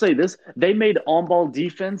I'll say this: they made on-ball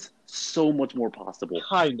defense so much more possible.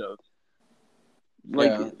 kind of.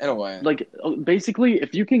 Like, yeah, in a way. Basically,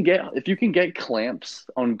 if you can get clamps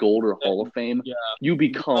on Gold or Hall of Fame, Yeah. you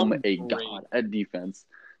become a Great. god at defense.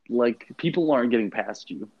 Like, people aren't getting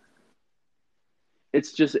past you.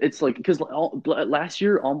 It's like because last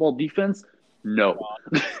year on-ball defense, no,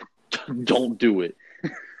 don't do it.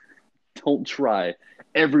 Don't try.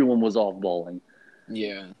 Everyone was off-balling.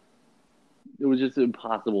 Yeah. It was just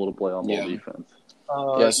impossible to play on-ball Yeah. defense,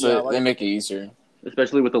 So they make it easier.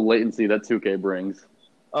 especially with the latency that 2K brings.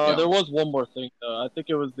 Yeah. There was one more thing though. I think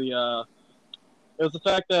it was the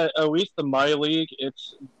fact that at least the My League,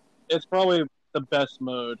 it's probably the best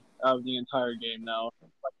mode out of the entire game now.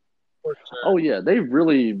 Like, for sure. Oh yeah, they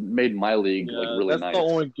really made my league Yeah, like really that's nice. the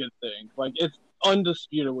only good thing. Like it's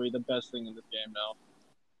undisputedly the best thing in this game now.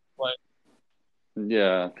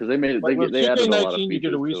 Yeah, because they made it. Like with They added a lot of 2K19, you features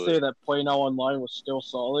could at least to say it. that Play Now Online was still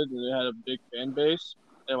solid and it had a big fan base.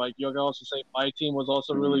 And like you can also say My Team was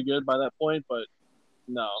also Mm-hmm. really good by that point, but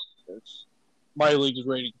no, it's My League is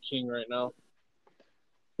rated king right now.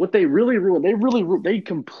 What they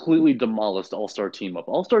completely demolished All Star Team Up.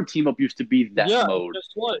 All Star Team Up used to be that yeah, mode. guess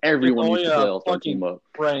what? Everyone It's used to only play a All Star fucking Team Up.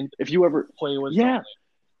 friend If you ever, play with Yeah. something.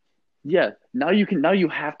 yeah, now you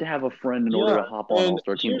have to have a friend in order to hop on and All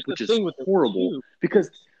Star Team Up, here's the which is thing with it, horrible. too. Because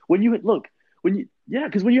when you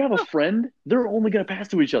Because when you have a friend, they're only gonna pass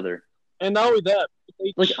to each other. And not only that,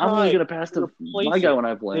 they Like I'm only tried gonna pass to to my replace guy it. when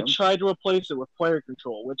I play They him. tried to replace it with player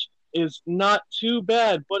control, which is not too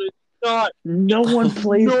bad, but it's not No one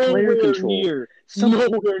plays player nowhere control. near, Some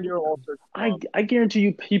nowhere near Altered Carbon. I guarantee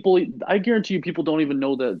you people don't even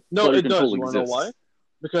know that No, player it does. control You want to know exists. why?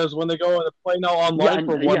 Because when they go and play now online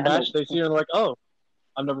for one I match, know. they see it and they're like, "Oh,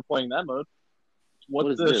 I'm never playing that mode. What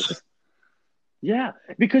What's is this? Yeah,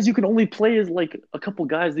 because you can only play as like a couple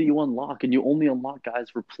guys that you unlock, and you only unlock guys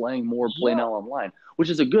for playing more Play Yeah. Now Online, which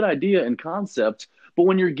is a good idea and concept. But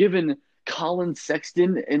when you're given Colin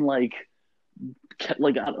Sexton and like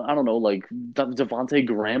I don't know, like Devontae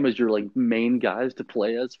Graham as your like main guys to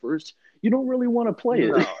play as first, you don't really want to play it.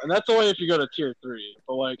 No, and that's only if you go to tier 3.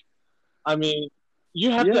 But like, I mean,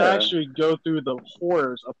 you have to Yeah. actually go through the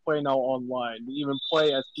horrors of playing now online to even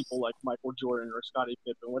play as people like Michael Jordan or Scottie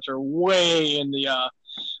Pippen, which are way in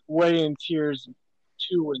tiers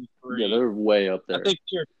 2 and 3. Yeah, they're way up there. I think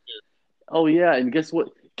tier 2. Oh yeah, and guess what?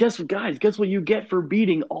 Guess what you get for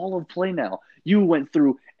beating all of Play Now? You went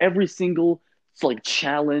through every single like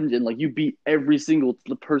challenge and like you beat every single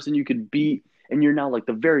person you could beat, and you're now like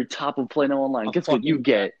the very top of Play Now Online. A Guess what you fucking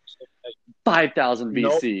get? 5,000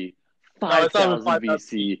 Nope. VC. No, it's not even 5,000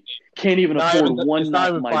 5,000 VC. Can't even Not afford even, one it's not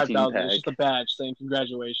even My Team 5,000. pack. It's just a badge saying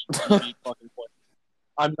congratulations. You beat fucking play.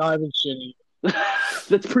 I'm not even shitting you.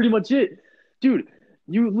 That's pretty much it, dude.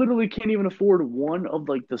 You literally can't even afford one of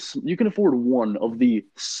like you can afford one of the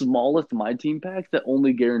smallest My Team packs that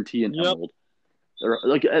only guarantee an Yep. emerald, or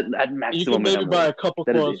like at You maximum can maybe emerald. buy a couple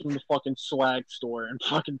That is clothes it. from the fucking swag store in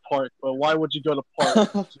fucking Park, but why would you go to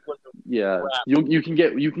Park? Yeah, Crap.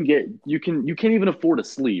 you can't even afford a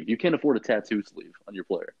sleeve. You can't afford a tattoo sleeve on your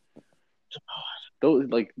player. Those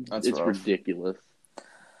like That's it's rough. ridiculous.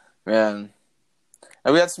 Man.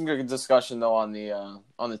 And we had some good discussion though on the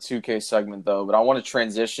 2K segment though, but I want to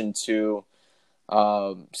transition to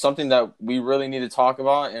something that we really need to talk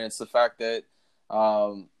about, and it's the fact that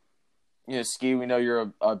Ski, we know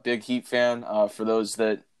you're a big Heat fan. For those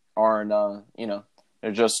that aren't,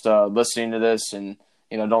 they're just listening to this and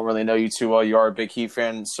don't really know you too well, you are a big Heat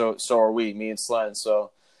fan. So are we, me and Slen. So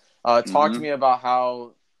talk to me about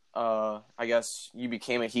how I guess you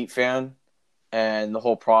became a Heat fan and the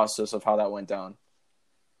whole process of how that went down.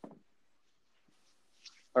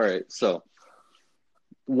 All right, so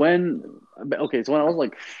when I was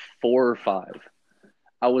like 4 or 5,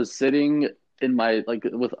 I was sitting in my I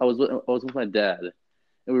was with my dad, and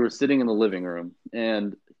we were sitting in the living room,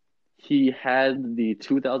 and he had the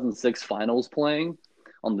 2006 finals playing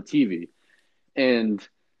on the TV, and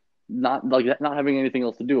not having anything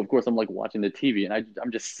else to do. Of course, I'm like watching the TV, and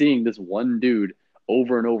I'm just seeing this one dude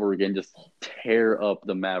over and over again just tear up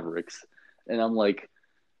the Mavericks, and I'm like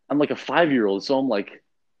a 5-year-old, so I'm like,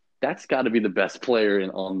 that's got to be the best player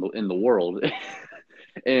in the world.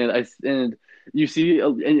 and you see,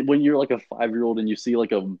 and when you're like a 5-year-old and you see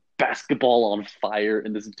like a basketball on fire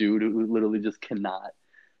and this dude who literally just cannot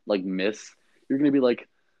like miss, you're gonna be like,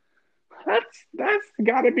 that's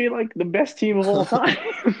got to be like the best team of all time.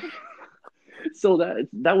 So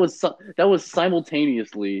that was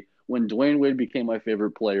simultaneously when Dwayne Wade became my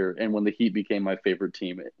favorite player and when the Heat became my favorite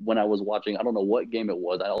team. When I was watching, I don't know what game it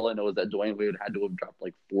was. All I know is that Dwayne Wade had to have dropped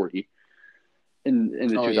like 40 in the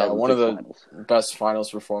 2006 one of the finals. Best finals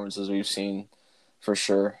performances we've seen for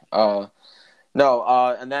sure. And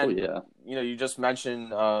then you just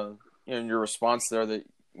mentioned in your response there that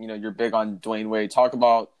you're big on Dwayne Wade. Talk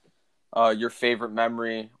about your favorite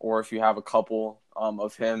memory, or if you have a couple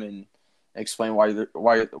of him, and explain why they're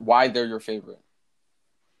your favorite.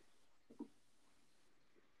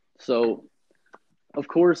 So, of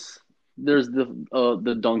course, there's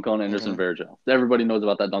the dunk on Anderson Varejao. Everybody knows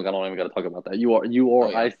about that dunk. I don't even got to talk about that. You are. Oh,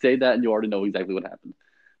 yeah. I say that, and you already know exactly what happened,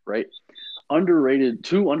 right?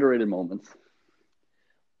 Two underrated moments.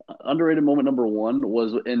 Underrated moment number 1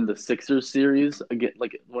 was in the Sixers series again,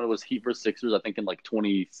 like when it was Heat versus Sixers. I think in like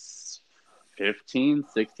 2015,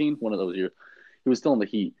 16, one of those years. He was still in the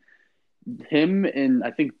Heat. Him and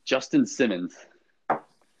I think Justin Simmons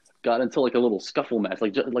got into like a little scuffle match.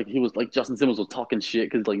 Like he was like Justin Simmons was talking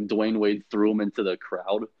shit because like Dwayne Wade threw him into the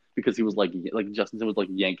crowd because he was like Justin Simmons was like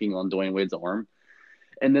yanking on Dwayne Wade's arm.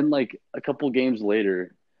 And then like a couple games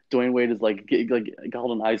later, Dwayne Wade is like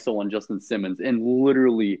called an ISO on Justin Simmons and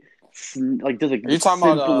literally like does like the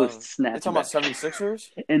simplest snap. You're talking about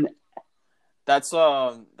 76ers? And that's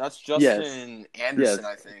Justin Anderson, yes.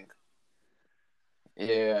 I think.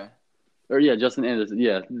 Yeah. Or yeah, Justin Anderson.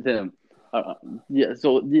 Yeah, him.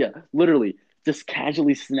 Literally just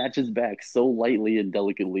casually snatches back so lightly and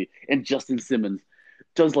delicately, and Justin Simmons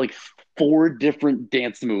does like 4 different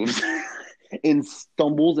dance moves and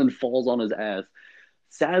stumbles and falls on his ass.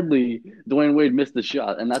 Sadly, Dwayne Wade missed the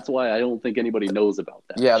shot, and that's why I don't think anybody knows about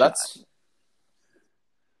that. Yeah, shot,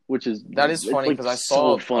 that is funny because I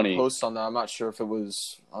saw a post on that. I'm not sure if it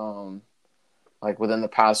was like within the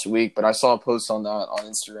past week, but I saw a post on that on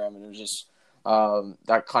Instagram, and it was just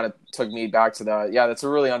that kind of took me back to that. Yeah, that's a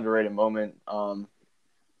really underrated moment.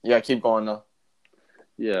 Yeah, keep going though.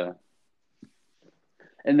 Yeah.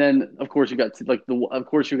 And then, of course, you got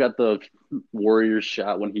the Warriors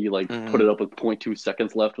shot when he put it up with 0.2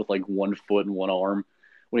 seconds left with 1 foot and 1 arm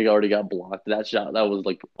when he already got blocked. That shot, that was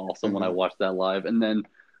awesome when I watched that live. And then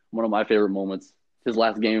one of my favorite moments, his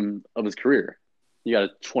last game of his career, he got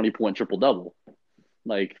a 20-point triple double.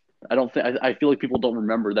 I feel like people don't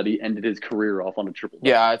remember that he ended his career off on a triple double.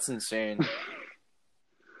 Yeah, it's insane.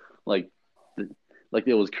 It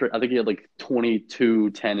was, I think he had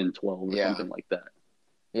 22, 10, and 12 or something like that.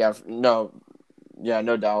 Yeah, no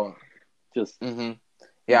doubt. Just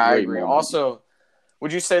yeah, I agree. Moment. Also,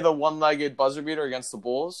 would you say the one-legged buzzer beater against the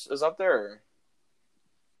Bulls is up there? Or?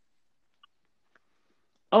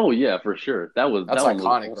 Oh yeah, for sure. That's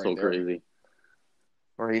iconic, was so crazy.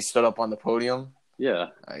 Where he stood up on the podium.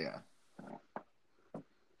 Yeah. Yeah.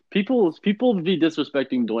 People be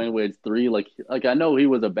disrespecting Dwayne Wade's three. I know he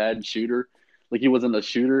was a bad shooter. He wasn't a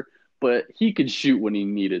shooter. But he could shoot when he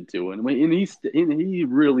needed to, and he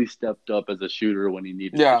really stepped up as a shooter when he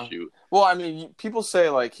needed to shoot. Well, I mean, people say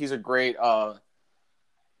he's a great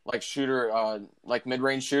shooter,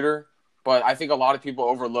 mid-range shooter, but I think a lot of people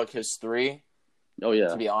overlook his three. Oh yeah.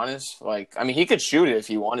 To be honest, he could shoot it if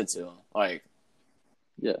he wanted to.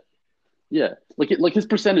 Yeah. His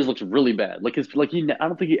percentage looks really bad. I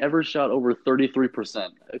don't think he ever shot over 33%,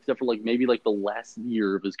 except for maybe the last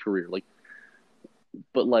year of his career.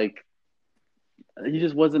 But he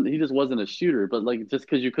just wasn't a shooter. But just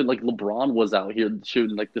because you could LeBron was out here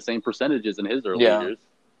shooting the same percentages in his early years.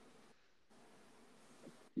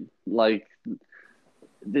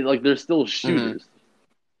 They're still shooters.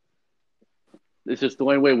 It's just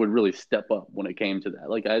Dwayne Wade would really step up when it came to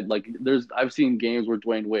that. I've seen games where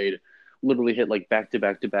Dwayne Wade literally hit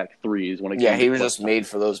back-to-back threes when it came. Yeah, he was just made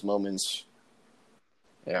for those moments.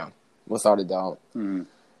 Yeah, without a doubt. Mm-hmm.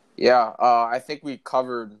 Yeah, I think we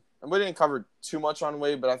didn't cover too much on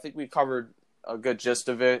Wade, but I think we covered a good gist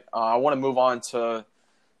of it. I want to move on to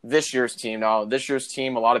this year's team. Now, this year's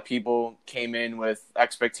team, a lot of people came in with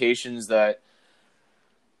expectations that,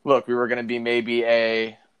 look, we were going to be maybe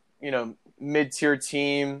a, mid-tier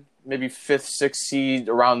team, maybe 5th, 6th seed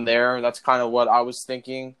around there. That's kind of what I was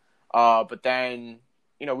thinking. But then,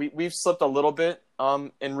 we've slipped a little bit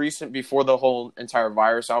before the whole entire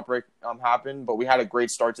virus outbreak happened, but we had a great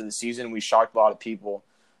start to the season. We shocked a lot of people.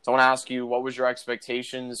 So I want to ask you, what was your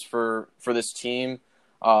expectations for this team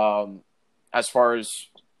as far as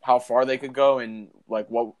how far they could go, and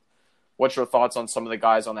what's your thoughts on some of the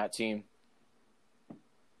guys on that team?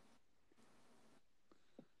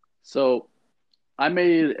 So I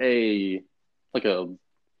made a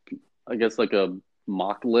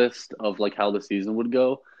mock list of how the season would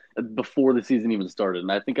go before the season even started,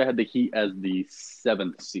 and I think I had the Heat as the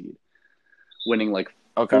 7th seed, winning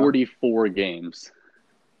 44 games.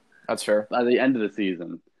 That's fair. By the end of the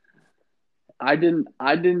season, I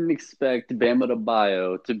didn't expect Bam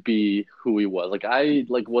Adebayo to be who he was.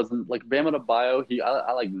 Wasn't Bam Adebayo.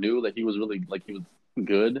 I knew that he was really he was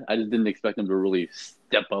good. I just didn't expect him to really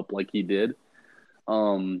step up like he did.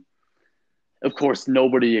 Of course,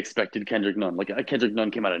 nobody expected Kendrick Nunn. Kendrick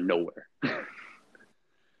Nunn came out of nowhere.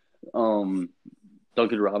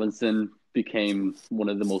 Duncan Robinson became one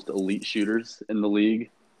of the most elite shooters in the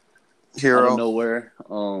league. Hero. Out of nowhere.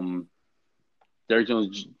 Derrick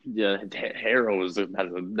Jones, Hero has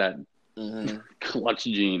that clutch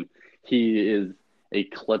gene. He is a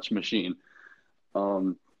clutch machine.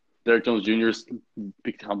 Derrick Jones Jr.'s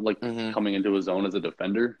become coming into his own as a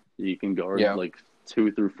defender. He can guard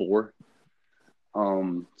 2 through 4.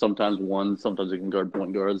 Sometimes 1, sometimes he can guard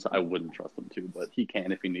point guards. I wouldn't trust him to, but he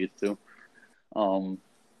can if he needs to.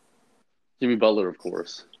 Jimmy Butler, of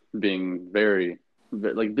course, being very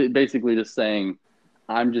basically just saying,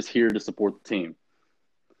 I'm just here to support the team.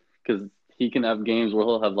 Because he can have games where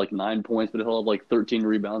he'll have 9 points, but he'll have 13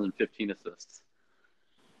 rebounds and 15 assists.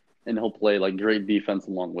 And he'll play great defense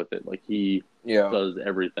along with it. He does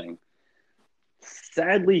everything.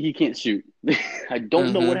 Sadly, he can't shoot. I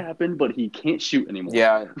don't know what happened, but he can't shoot anymore.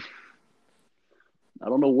 Yeah. I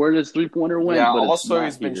don't know where this 3-pointer went. Yeah, but also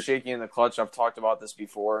he's been shaky in the clutch. I've talked about this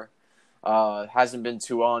before. Hasn't been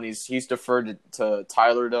too well, and he's deferred to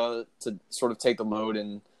Tyler to sort of take the load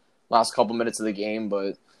in last couple minutes of the game.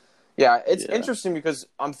 But yeah, it's interesting because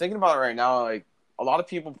I'm thinking about it right now. A a lot of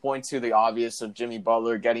people point to the obvious of Jimmy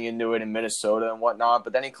Butler getting into it in Minnesota and whatnot,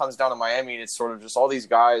 but then he comes down to Miami and it's sort of just all these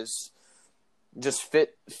guys just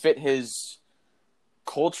fit his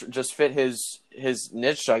culture, just fit his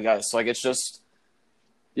niche, I guess. Like, it's just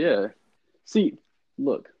Yeah. See,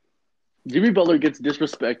 look, Jimmy Butler gets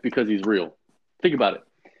disrespect because he's real. Think about it.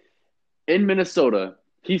 In Minnesota,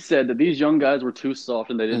 he said that these young guys were too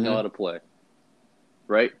soft and they didn't know how to play.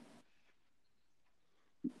 Right?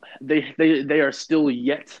 They are still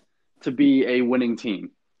yet to be a winning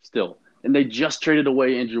team, still. And they just traded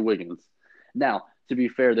away Andrew Wiggins. Now, to be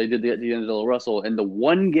fair, they did the D'Angelo Russell. And the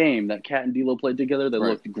one game that Cat and D'Lo played together, they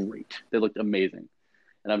looked great. They looked amazing.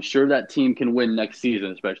 And I'm sure that team can win next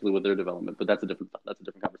season, especially with their development. But that's a different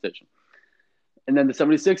conversation. And then the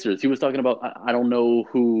 76ers, he was talking about, I don't know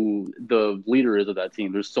who the leader is of that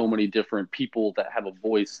team. There's so many different people that have a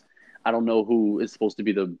voice. I don't know who is supposed to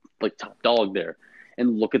be the top dog there.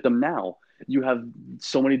 And look at them now. You have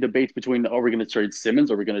so many debates between, are we going to trade Simmons?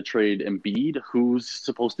 Are we going to trade Embiid? Who's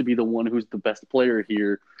supposed to be the one who's the best player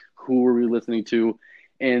here? Who are we listening to?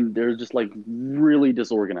 And they're just really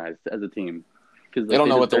disorganized as a team. Because they don't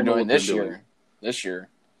know what they're doing this year.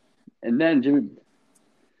 And then Jimmy,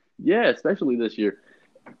 yeah, especially this year.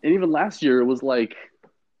 And even last year, it was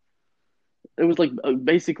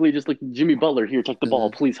basically just like Jimmy Butler, here, take the ball,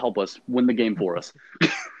 please help us win the game for us.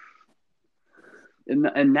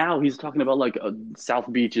 And now he's talking about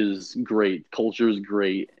South Beach is great, culture is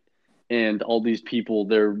great, and all these people,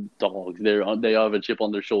 they're dogs. They have a chip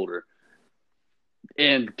on their shoulder.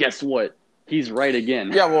 And guess what? He's right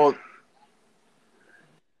again. Yeah, well,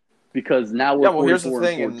 because now we're here's the 44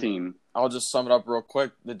 thing, and 14. I'll just sum it up real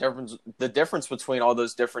quick. The difference between all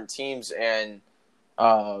those different teams and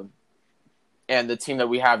the team that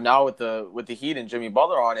we have now with the Heat and Jimmy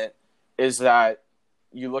Butler on it is that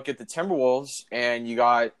you look at the Timberwolves and you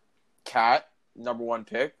got Cat, number 1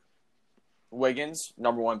 pick, Wiggins,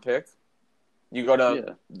 number 1 pick. You go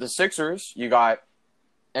to the Sixers, you got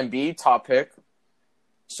Embiid, top pick,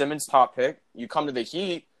 Simmons, top pick. You come to the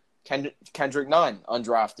Heat, Kendrick Nunn,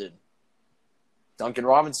 undrafted. Duncan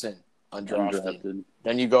Robinson, undrafted.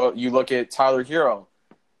 Then you look at Tyler Hero,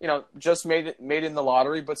 just made it in the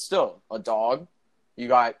lottery, but still a dog. You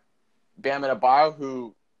got Bam Adebayo,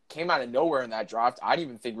 who came out of nowhere in that draft. I didn't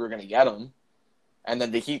even think we were going to get him. And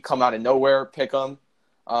then the Heat come out of nowhere, pick him,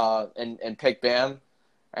 and pick Bam.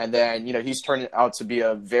 And then, he's turned out to be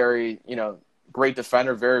a very, great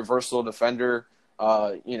defender, very versatile defender.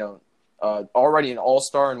 Already an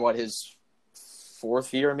all-star in his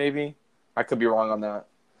 4th year, maybe. I could be wrong on that.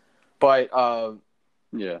 But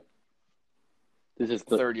yeah. This is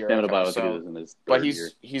the 3rd year. Bam Adebayo in his 3rd but year.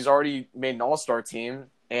 He's already made an all-star team,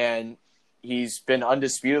 and he's been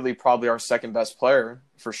undisputedly probably our 2nd best player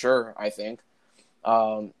for sure, I think.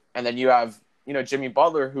 And then you have, Jimmy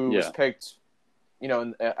Butler, who was picked,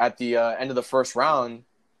 at the end of the 1st round.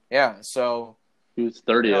 Yeah, so he was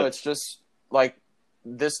 30th. It's just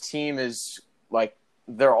this team is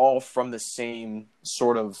they're all from the same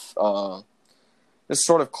sort of this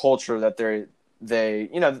sort of culture that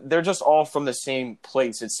they're just all from the same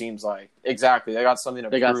place. It seems like exactly they got something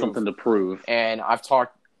to prove. And I've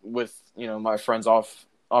talked with my friends off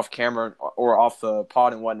camera or off the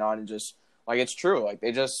pod and whatnot, and just it's true.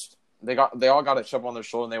 They all got a chip on their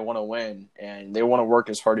shoulder and they want to win and they want to work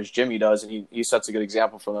as hard as Jimmy does, and he sets a good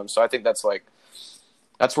example for them. So I think that's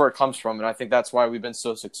where it comes from, and I think that's why we've been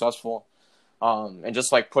so successful. And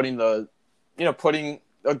just putting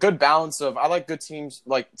a good balance of, I like good teams,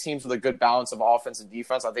 teams with a good balance of offense and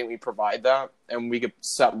defense. I think we provide that, and we could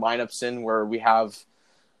set lineups in where we have,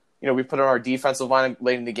 we put in our defensive lineup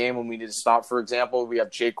late in the game when we need to stop. For example, we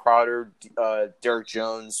have Jay Crowder, Derek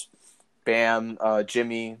Jones, Bam,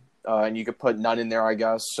 Jimmy, and you could put Nunn in there, I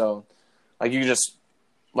guess. So, you could just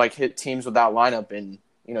hit teams with that lineup and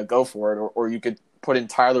go for it, or you could put in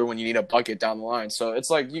Tyler when you need a bucket down the line. So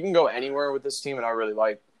it's you can go anywhere with this team, and I really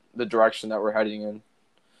like the direction that we're heading in.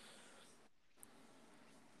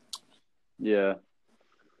 Yeah.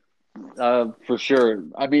 For sure.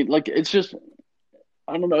 I mean, it's just,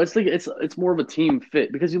 I don't know. It's more of a team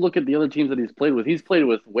fit because you look at the other teams that he's played with. He's played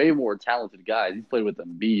with way more talented guys. He's played with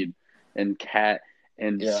Embiid and Cat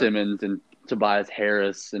and Simmons and Tobias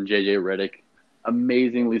Harris and JJ Redick.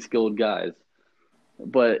 Amazingly skilled guys.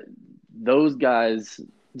 But those guys,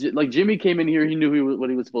 Jimmy came in here, he knew what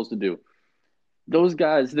he was supposed to do. Those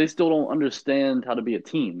guys, they still don't understand how to be a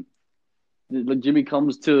team. Jimmy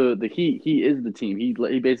comes to the Heat, he is the team. He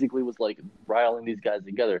basically was riling these guys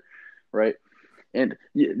together, right? And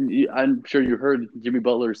I'm sure you heard Jimmy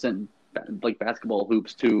Butler sent basketball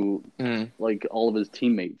hoops to all of his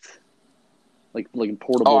teammates. like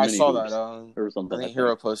portable. Oh, I mini saw hoops that. or I something. think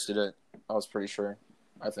Hero posted it. I was pretty sure.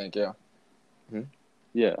 I think, yeah.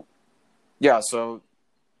 Yeah. Yeah, so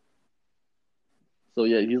So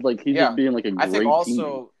yeah, he's yeah. just being like a I think great teammate.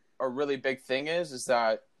 also a really big thing is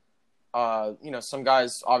that some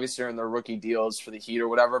guys obviously are in their rookie deals for the Heat or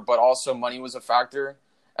whatever, but also money was a factor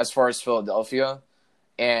as far as Philadelphia,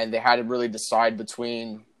 and they had to really decide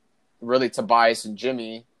between really Tobias and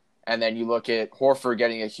Jimmy, and then you look at Horford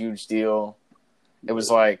getting a huge deal. It was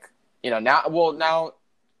like, now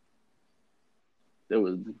It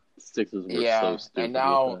was Sixers were yeah, so stupid and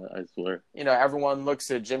now with that, I swear. everyone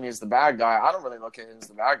looks at Jimmy as the bad guy. I don't really look at him as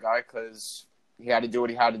the bad guy because he had to do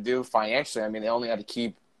what he had to do financially. I mean, they had to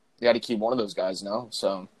keep one of those guys now.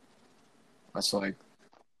 So that's like,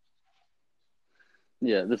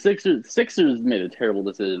 Yeah, the Sixers made a terrible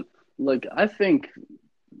decision. Like I think,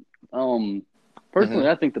 personally,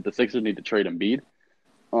 I think that the Sixers need to trade Embiid,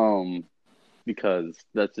 because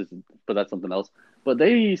that's something else. But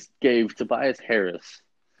they gave Tobias Harris,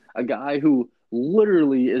 a guy who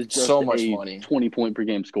literally is just so much a money. 20-point per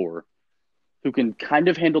game scorer, who can kind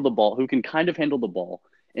of handle the ball,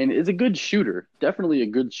 and is a good shooter, definitely a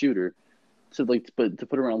good shooter. To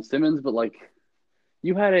put around Simmons, but like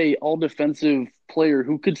you had a all defensive player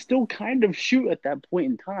who could still kind of shoot at that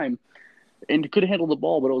point in time and could handle the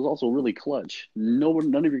ball, but it was also really clutch.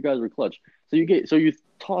 None of your guys were clutch. So you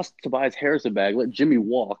tossed Tobias Harris a bag, let Jimmy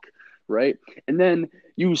walk, right? And then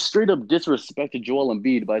you straight up disrespected Joel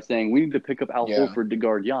Embiid by saying we need to pick up Al Horford to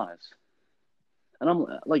guard Giannis. And I'm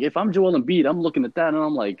like, if I'm Joel Embiid, I'm looking at that and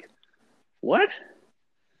I'm like, what?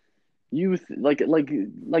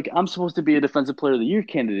 I'm supposed to be a defensive player of the year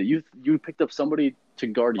candidate. You picked up somebody to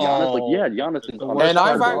guard Giannis. Giannis is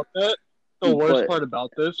the worst part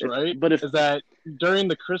about this, right? Is that during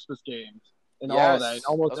the Christmas games and all of that, in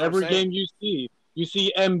almost every game you see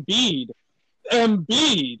Embiid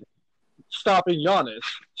stopping Giannis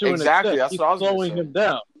to an extent. That's He's what I was slowing him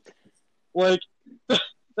down. Like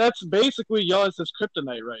that's basically Giannis'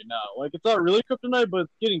 kryptonite right now. Like it's not really kryptonite, but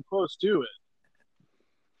it's getting close to it.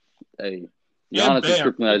 Hey, Giannis is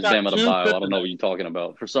kryptonite is Bam Adebayo. I don't know what you're talking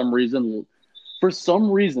about. For some reason, Bam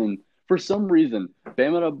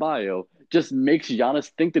Adebayo just makes Giannis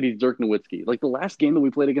think that he's Dirk Nowitzki. Like the last game that we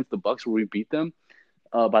played against the Bucks where we beat them.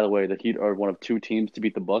 By the way, the Heat are one of two teams to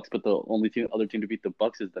beat the Bucks, but the only other team to beat the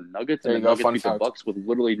Bucks is the Nuggets, and the Nuggets beat the Bucks with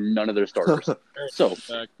literally none of their starters. So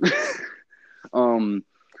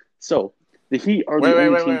the Heat are the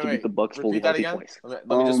only team to beat the Bucks fully healthy twice. Let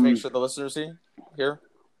me just make sure the listeners see here.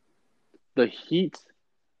 The Heat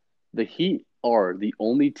are the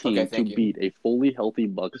only team to beat a fully healthy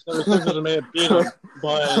Bucks. The Sixers may have beat them,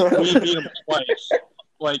 but we beat them twice,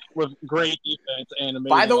 like with great defense and amazing.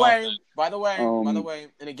 By the way,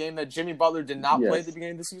 in a game that Jimmy Butler did not play at the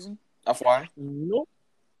beginning of the season, FYI. Nope,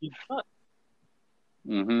 he did not.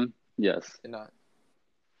 Yes. Did not.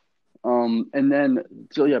 And then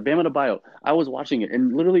Bam Adebayo. I was watching it,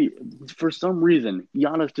 and literally for some reason,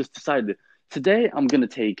 Giannis just decided today I'm gonna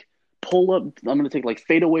take pull up. I'm gonna take like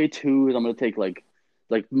fadeaway twos. I'm gonna take like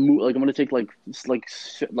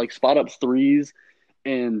spot up threes,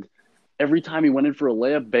 and every time he went in for a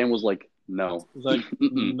layup, Bam was like, no, like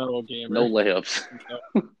no game, no layups.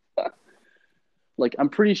 No. Like I'm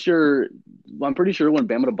pretty sure when Bam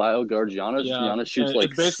Adebayo guards Giannis, Giannis shoots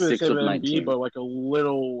like 6 of 19, but like a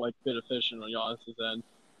little bit efficient on Giannis' end.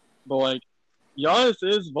 But like Giannis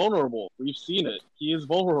is vulnerable. We've seen it. He is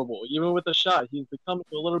vulnerable. Even with the shot, he's becoming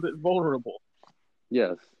a little bit vulnerable.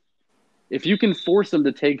 Yes. If you can force him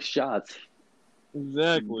to take shots,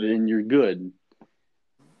 exactly, then you're good.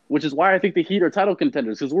 Which is why I think the Heat are title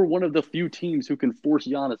contenders, because we're one of the few teams who can force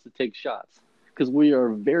Giannis to take shots. Because we are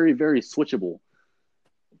very, very switchable.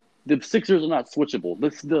 The Sixers are not switchable.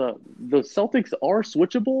 The Celtics are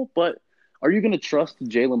switchable, but are you going to trust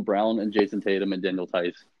Jaylen Brown and Jason Tatum and Daniel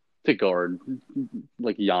Tice to guard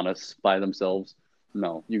like Giannis by themselves?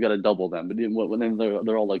 No, you got to double them. But when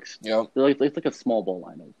they're all like, they're like it's like a small ball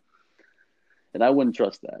lineup, and I wouldn't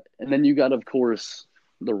trust that. And then you got, of course,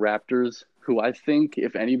 the Raptors, who I think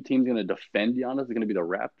if any team's going to defend Giannis, it's going to be the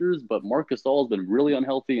Raptors. But Marc Gasol has been really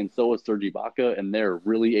unhealthy, and so has Serge Ibaka, and they're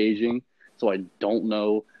really aging. So I don't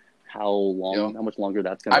know how much longer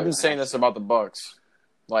that's going to. I've been saying this about the Bucks.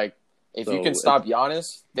 Like, if you can stop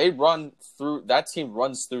Giannis, that team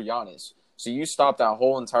runs through Giannis. So you stop that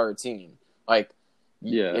whole entire team. Like,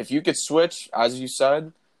 if you could switch, as you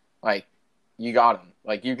said, like, you got them.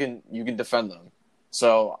 Like, you can defend them.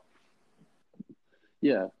 So,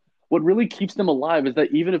 yeah. What really keeps them alive is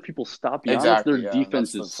that even if people stop Giannis, their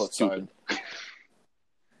defense is stupid.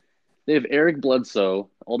 They have Eric Bledsoe,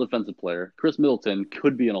 all defensive player. Chris Middleton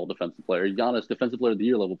could be an all defensive player. Giannis, defensive player of the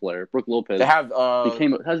year level player. Brooke Lopez They have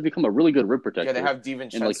has become a really good rim protector. yeah, they have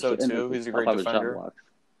DiVincenzo too, who's a great defender.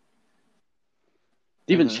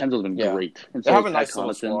 DiVincenzo's been great. And they so have a nice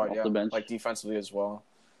little Connaughton squad, off the bench. like defensively as well.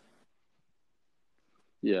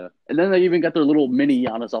 Yeah, and then they even got their little mini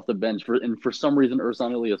Giannis off the bench for some reason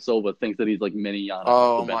Ersan Ilyasova thinks that he's like mini Giannis.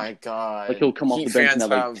 Oh my god! Like he'll come off the bench and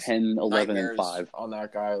have like 10, 11, and 5 on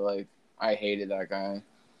that guy. Like I hated that guy.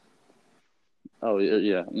 Oh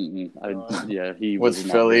yeah, he with was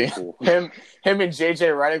Philly. Cool. him and JJ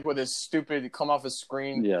Redick with his stupid come off a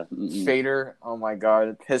screen fader. Oh my god,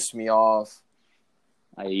 it pissed me off.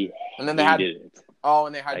 And then they had it. Oh,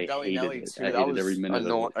 and they had Bellinelli too. That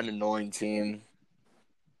was an annoying team.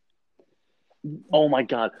 Oh my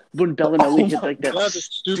god! When Bellinelli hit like that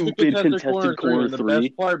stupid contested corner the three.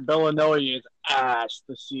 best part, Bellinelli is ass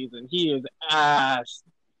this season. He is ass.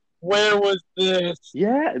 Where was this?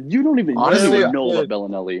 Yeah, you don't even know about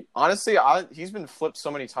Bellinelli. Honestly, he's been flipped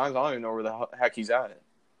so many times. I don't even know where the heck he's at.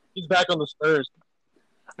 He's back on the Spurs.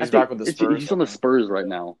 He's back with the Spurs. He's on the Spurs right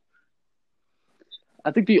now.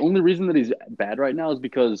 I think the only reason that he's bad right now is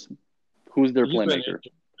because who's their playmaker?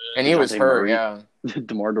 And he was hurt, yeah.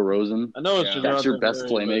 DeMar DeRozan. I know it's just that's your best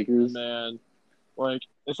playmakers. Man, like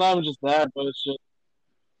it's not even just that, but it's just.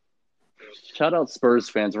 Shout out Spurs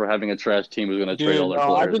fans for having a trash team who's going to trade all their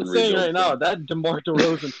players. I've been saying right now that DeMar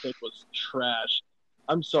DeRozan pick was trash.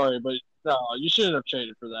 I'm sorry, but no, you shouldn't have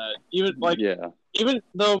traded for that. Even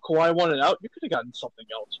though Kawhi wanted out, you could have gotten something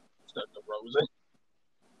else instead of DeRozan.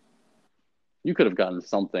 You could have gotten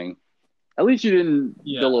something. At least you didn't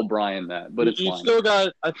Bill O'Brien that, but it's fine. You still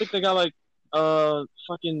got. I think they got like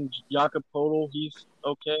fucking Jakob Poeltl. He's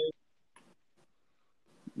okay.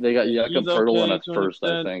 They got Jakob Poeltl on at first,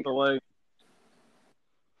 I think. But like,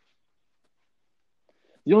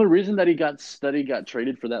 the only reason that he got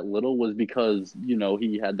traded for that little was because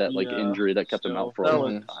he had that injury that kept him out for a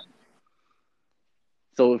long time.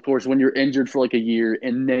 So of course, when you're injured for like a year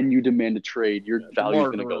and then you demand a trade, your value is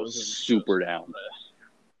going to go super down.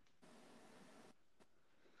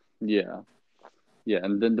 Yeah,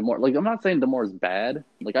 and then DeMar. Like I'm not saying DeMar's bad.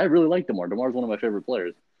 Like I really like DeMar. DeMar's one of my favorite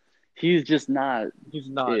players. He's just not. He's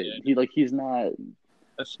not. He's not.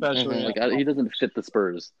 Especially he doesn't fit the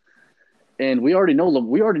Spurs. And we already know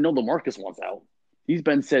LaMarcus wants out. He's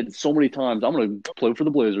been said so many times. I'm going to play for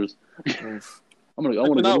the Blazers. I want to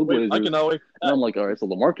go to the Blazers. I cannot wait. And I'm like, all right, so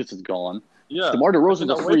LaMarcus is gone. Yeah. DeMar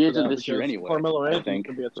DeRozan's a free agent this year anyway. Carmelo I Anthony think,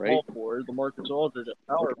 could be a small forward. LaMarcus Aldridge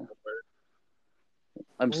a power forward.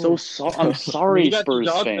 I'm so sorry. I'm sorry, Spurs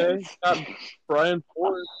fans. Brian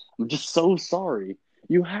Forbes. I'm just so sorry.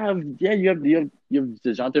 You have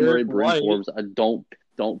DeJounte Murray, Bryn Forbes.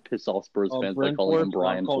 Don't piss off Spurs fans by calling him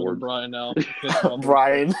Brian Forbes. Brian now.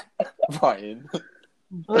 Brian.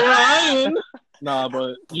 Nah,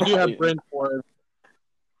 but you do have Bryn Forbes.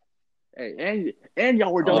 Hey, and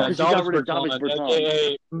y'all were done because you got rid of Davis Bertans.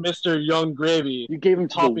 AKA Mr. Young Gravy. You gave him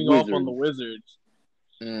to topping the off on the Wizards.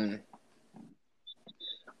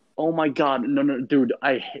 Oh my god, no, dude,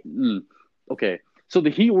 okay. So the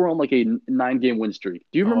Heat were on like a 9-game win streak.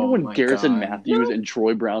 Do you remember when Garrison Matthews and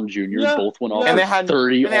Troy Brown Jr. both went off and they had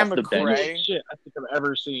 30 off the bench? Shit, I think I've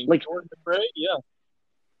ever seen. Like Jordan McRae,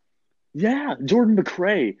 yeah, Jordan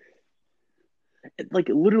McRae. Like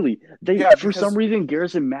literally, for some reason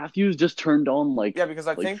Garrison Matthews just turned on because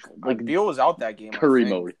I think Beal was out that game. Curry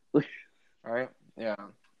mode, right? Yeah,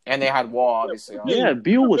 and they had Wall obviously. Yeah,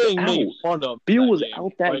 Beal was out. Beal was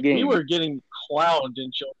out that game. We were getting clowned in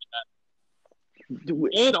Chilchat.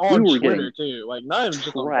 And on Twitter too, like not even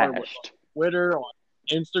just on Twitter, on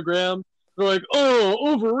Instagram. They're like,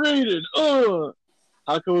 "Oh, overrated!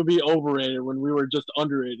 How can we be overrated when we were just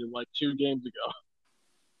underrated like 2 games ago?"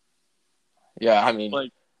 Yeah, I mean,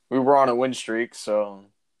 we were on a win streak, so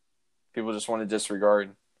people just want to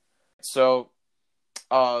disregard. So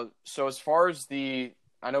as far as I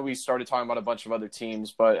know we started talking about a bunch of other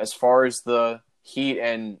teams, but as far as the Heat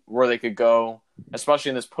and where they could go, especially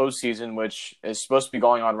in this postseason, which is supposed to be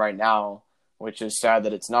going on right now, which is sad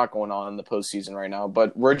that it's not going on in the postseason right now.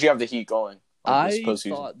 But where'd you have the Heat going? I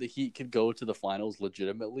thought the Heat could go to the finals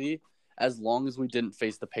legitimately as long as we didn't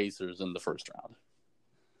face the Pacers in the first round.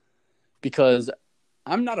 Because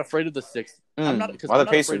I'm not afraid of the Sixers. I'm not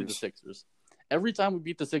afraid of the Sixers. Every time we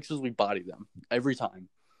beat the Sixers, we body them. Every time.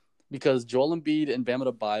 Because Joel Embiid and Bam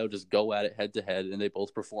Adebayo just go at it head-to-head, and they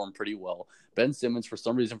both perform pretty well. Ben Simmons, for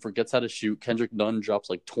some reason, forgets how to shoot. Kendrick Nunn drops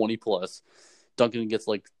like 20+. Duncan gets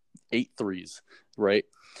like 8 threes, right?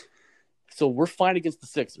 So we're fine against the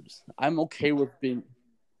Sixers. I'm okay with being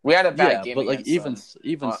We had a bad game but like against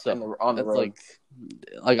even them so, on the that's road.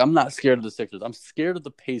 like I'm not scared of the Sixers. I'm scared of the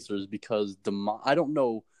Pacers because I don't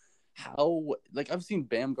know how. Like I've seen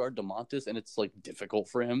Bam guard DeMontis, and it's like difficult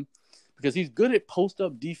for him because he's good at post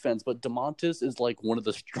up defense, but DeMontis is like one of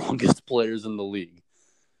the strongest players in the league,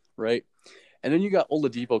 right? And then you got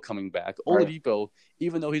Oladipo coming back. Right. Oladipo,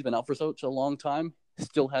 even though he's been out for such a long time,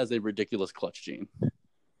 still has a ridiculous clutch gene.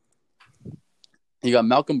 You got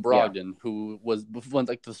Malcolm Brogdon, who was when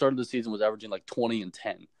like the start of the season was averaging like 20 and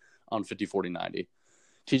 10 on 50, 40, 90.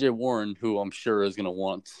 TJ Warren, who I'm sure is going to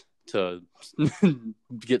want to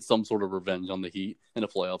get some sort of revenge on the Heat in a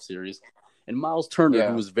playoff series. And Miles Turner,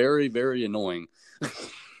 who was very, very annoying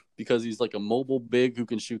because he's like a mobile big who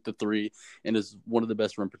can shoot the three and is one of the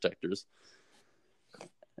best rim protectors.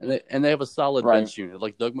 And they have a solid bench unit.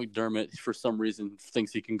 Like Doug McDermott, for some reason,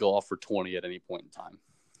 thinks he can go off for 20 at any point in time.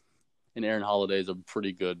 And Aaron Holiday is a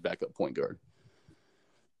pretty good backup point guard.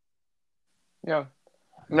 Yeah.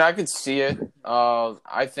 I mean, I could see it.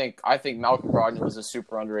 I think Malcolm Brogdon was a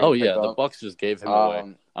super underrated. Oh yeah, pickup. the Bucks just gave him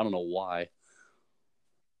away. I don't know why.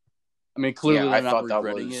 I mean, clearly they're not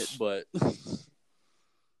regretting it, but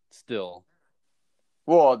still.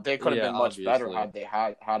 Well, they could have been much better had they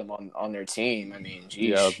had him on their team. I mean, geez.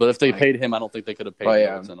 Yeah, but if they paid him, I don't think they could have paid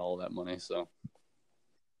Middleton all that money. So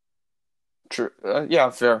true. Yeah,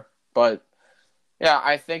 fair. But yeah,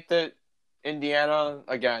 I think that Indiana,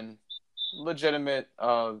 again, legitimate.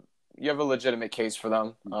 You have a legitimate case for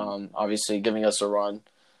them. Obviously, giving us a run.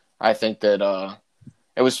 I think that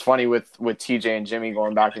it was funny with TJ and Jimmy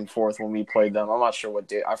going back and forth when we played them. I'm not sure what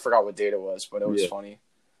date. I forgot what date it was, but it was funny.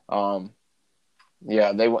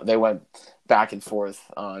 Yeah, they went back and forth,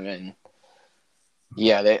 and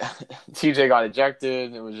yeah, TJ got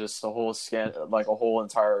ejected. It was just a whole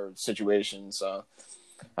entire situation. So,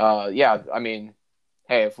 yeah, I mean,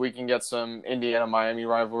 hey, if we can get some Indiana-Miami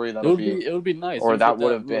rivalry, it would be nice. Or that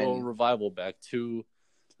would have been a revival back. Two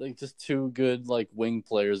good like wing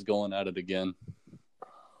players going at it again.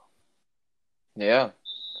 Yeah,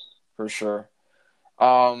 for sure.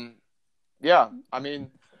 Yeah, I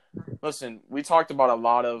mean, listen, we talked about a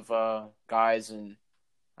lot of guys, and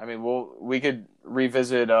I mean, we could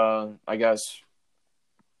revisit. I guess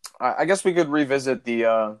we could revisit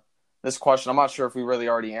the this question. I'm not sure if we really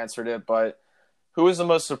already answered it, but who is the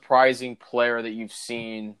most surprising player that you've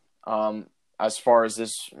seen as far as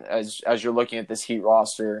this as you're looking at this Heat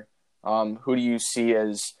roster? Who do you see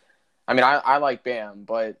as? I mean, I like Bam,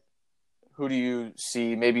 but who do you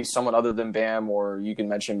see? Maybe someone other than Bam, or you can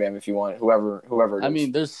mention Bam if you want. Whoever it is. I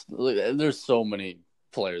mean, there's so many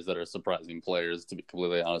players that are surprising players. To be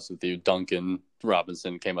completely honest with you, Duncan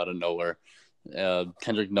Robinson came out of nowhere.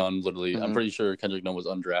 Kendrick Nunn, literally, I'm pretty sure Kendrick Nunn was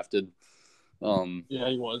undrafted. Yeah,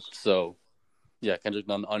 he was. So, yeah, Kendrick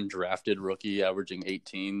Nunn, undrafted rookie, averaging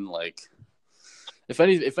 18. Like, if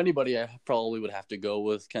anybody, I probably would have to go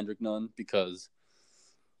with Kendrick Nunn because,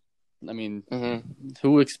 I mean,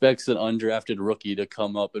 who expects an undrafted rookie to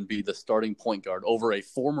come up and be the starting point guard over a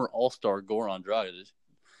former All-Star Goran Dragic,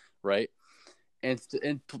 right? And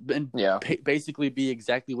basically be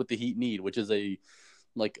exactly what the Heat need, which is a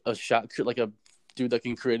shot, like a dude that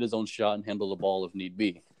can create his own shot and handle the ball if need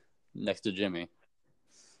be, next to Jimmy.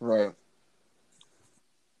 Right.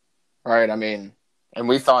 I mean, and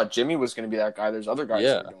we thought Jimmy was going to be that guy. There's other guys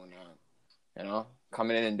that are doing that,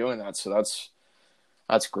 coming in and doing that. So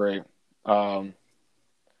that's great. Man,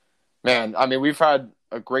 I mean, we've had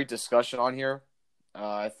a great discussion on here.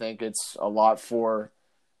 I think it's a lot for,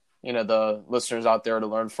 the listeners out there to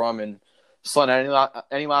learn from. And Slen,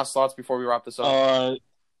 any last thoughts before we wrap this up?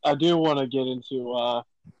 I do want to get into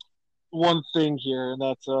one thing here, and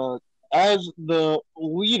that's as the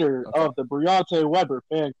leader of the Briante Weber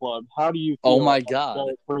fan club, how do you feel? Oh my God,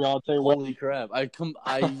 Briante Weber? Holy Weber? crap!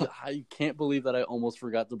 I can't believe that I almost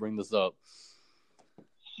forgot to bring this up,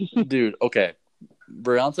 dude. Okay,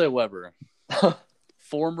 Briante Weber,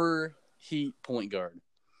 former Heat point guard,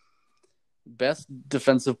 best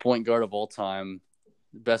defensive point guard of all time,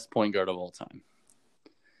 best point guard of all time.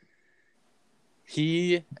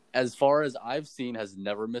 He, as far as I've seen, has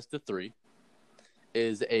never missed a three.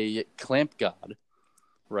 Is a clamp god,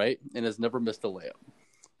 right? And has never missed a layup.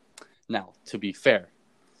 Now, to be fair,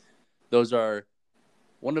 those are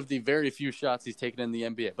one of the very few shots he's taken in the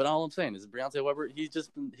NBA. But all I'm saying is Briante Weber, he's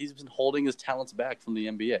been holding his talents back from the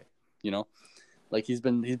NBA, Like he's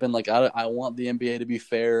been like, I want the NBA to be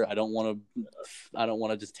fair. I don't want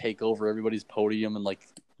to just take over everybody's podium in like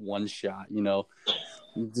one shot,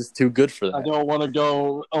 I'm just too good for that. I don't want to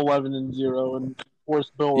go 11-0 and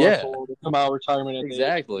force Bill Russell to come out of retirement at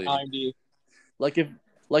exactly. 90. Like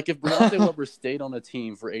Like if Briante Weber stayed on a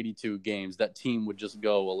team for 82 games, that team would just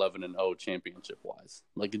go 11-0 championship wise.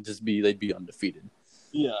 Like they'd be undefeated.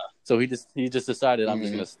 Yeah. So he just decided I'm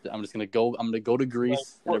just gonna go to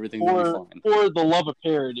Greece and everything's gonna be fine. For the love of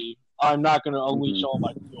parody, I'm not gonna unleash all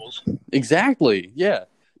my skills. Exactly. Yeah.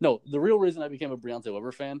 No, the real reason I became a Briante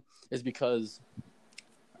Weber fan is because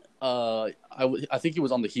I think he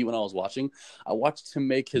was on the Heat when I was watching. I watched him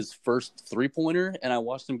make his first 3-pointer, and I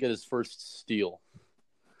watched him get his first steal.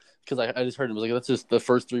 Because I just heard him, I was like, that's just the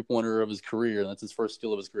first 3-pointer of his career, and that's his first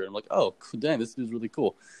steal of his career. I'm like, oh, dang, this dude's really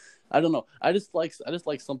cool. I don't know. I just like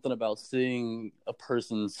something about seeing a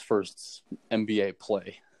person's first NBA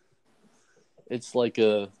play. It's like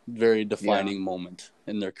a very defining moment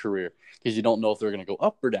in their career because you don't know if they're going to go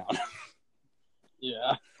up or down.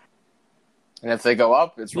 Yeah. And if they go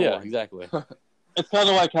up, it's rolling. Yeah, exactly. It's kind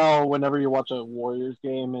of like how whenever you watch a Warriors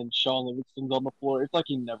game and Sean Livingston's on the floor, it's like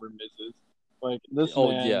he never misses. Like this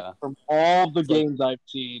man, from all the games I've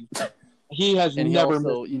seen, he has never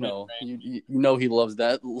missed. You know he loves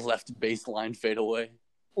that left baseline fadeaway.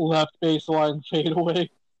 Left baseline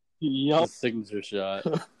fadeaway. Yup. His signature shot.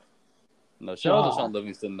 No, shout out to Sean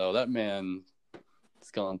Livingston though. That man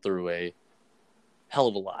has gone through a hell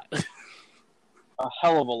of a lot. A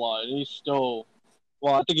hell of a lot. He's still,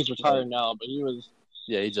 well, I think he's retired now, but he was.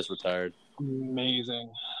 Yeah, he just retired.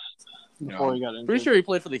 Amazing. Before he got injured. Pretty sure he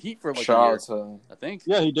played for the Heat for like a year. I think.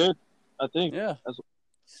 Yeah, he did. I think. Yeah.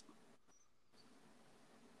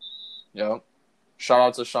 Yep. Shout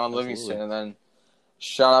out to Sean Livingston, and then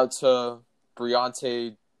shout out to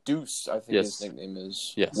Briante Deuce. I think his nickname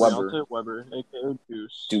is Weber. Briante Weber, aka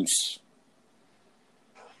Deuce. Deuce.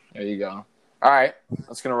 There you go. All right,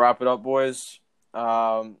 that's gonna wrap it up, boys.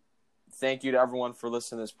 Thank you to everyone for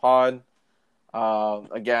listening to this pod.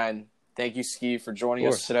 Again, thank you, Ski, for joining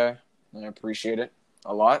us today. I appreciate it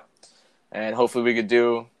a lot, and hopefully we could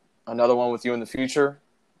do another one with you in the future.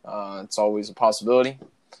 It's always a possibility.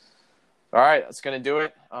 All right, that's going to do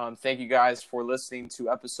it. Thank you guys for listening to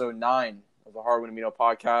episode 9 of the Hardwood Amino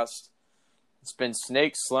podcast. It's been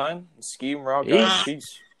Snake, Slen, and Ski, and we're out, guys.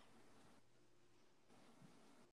 Peace.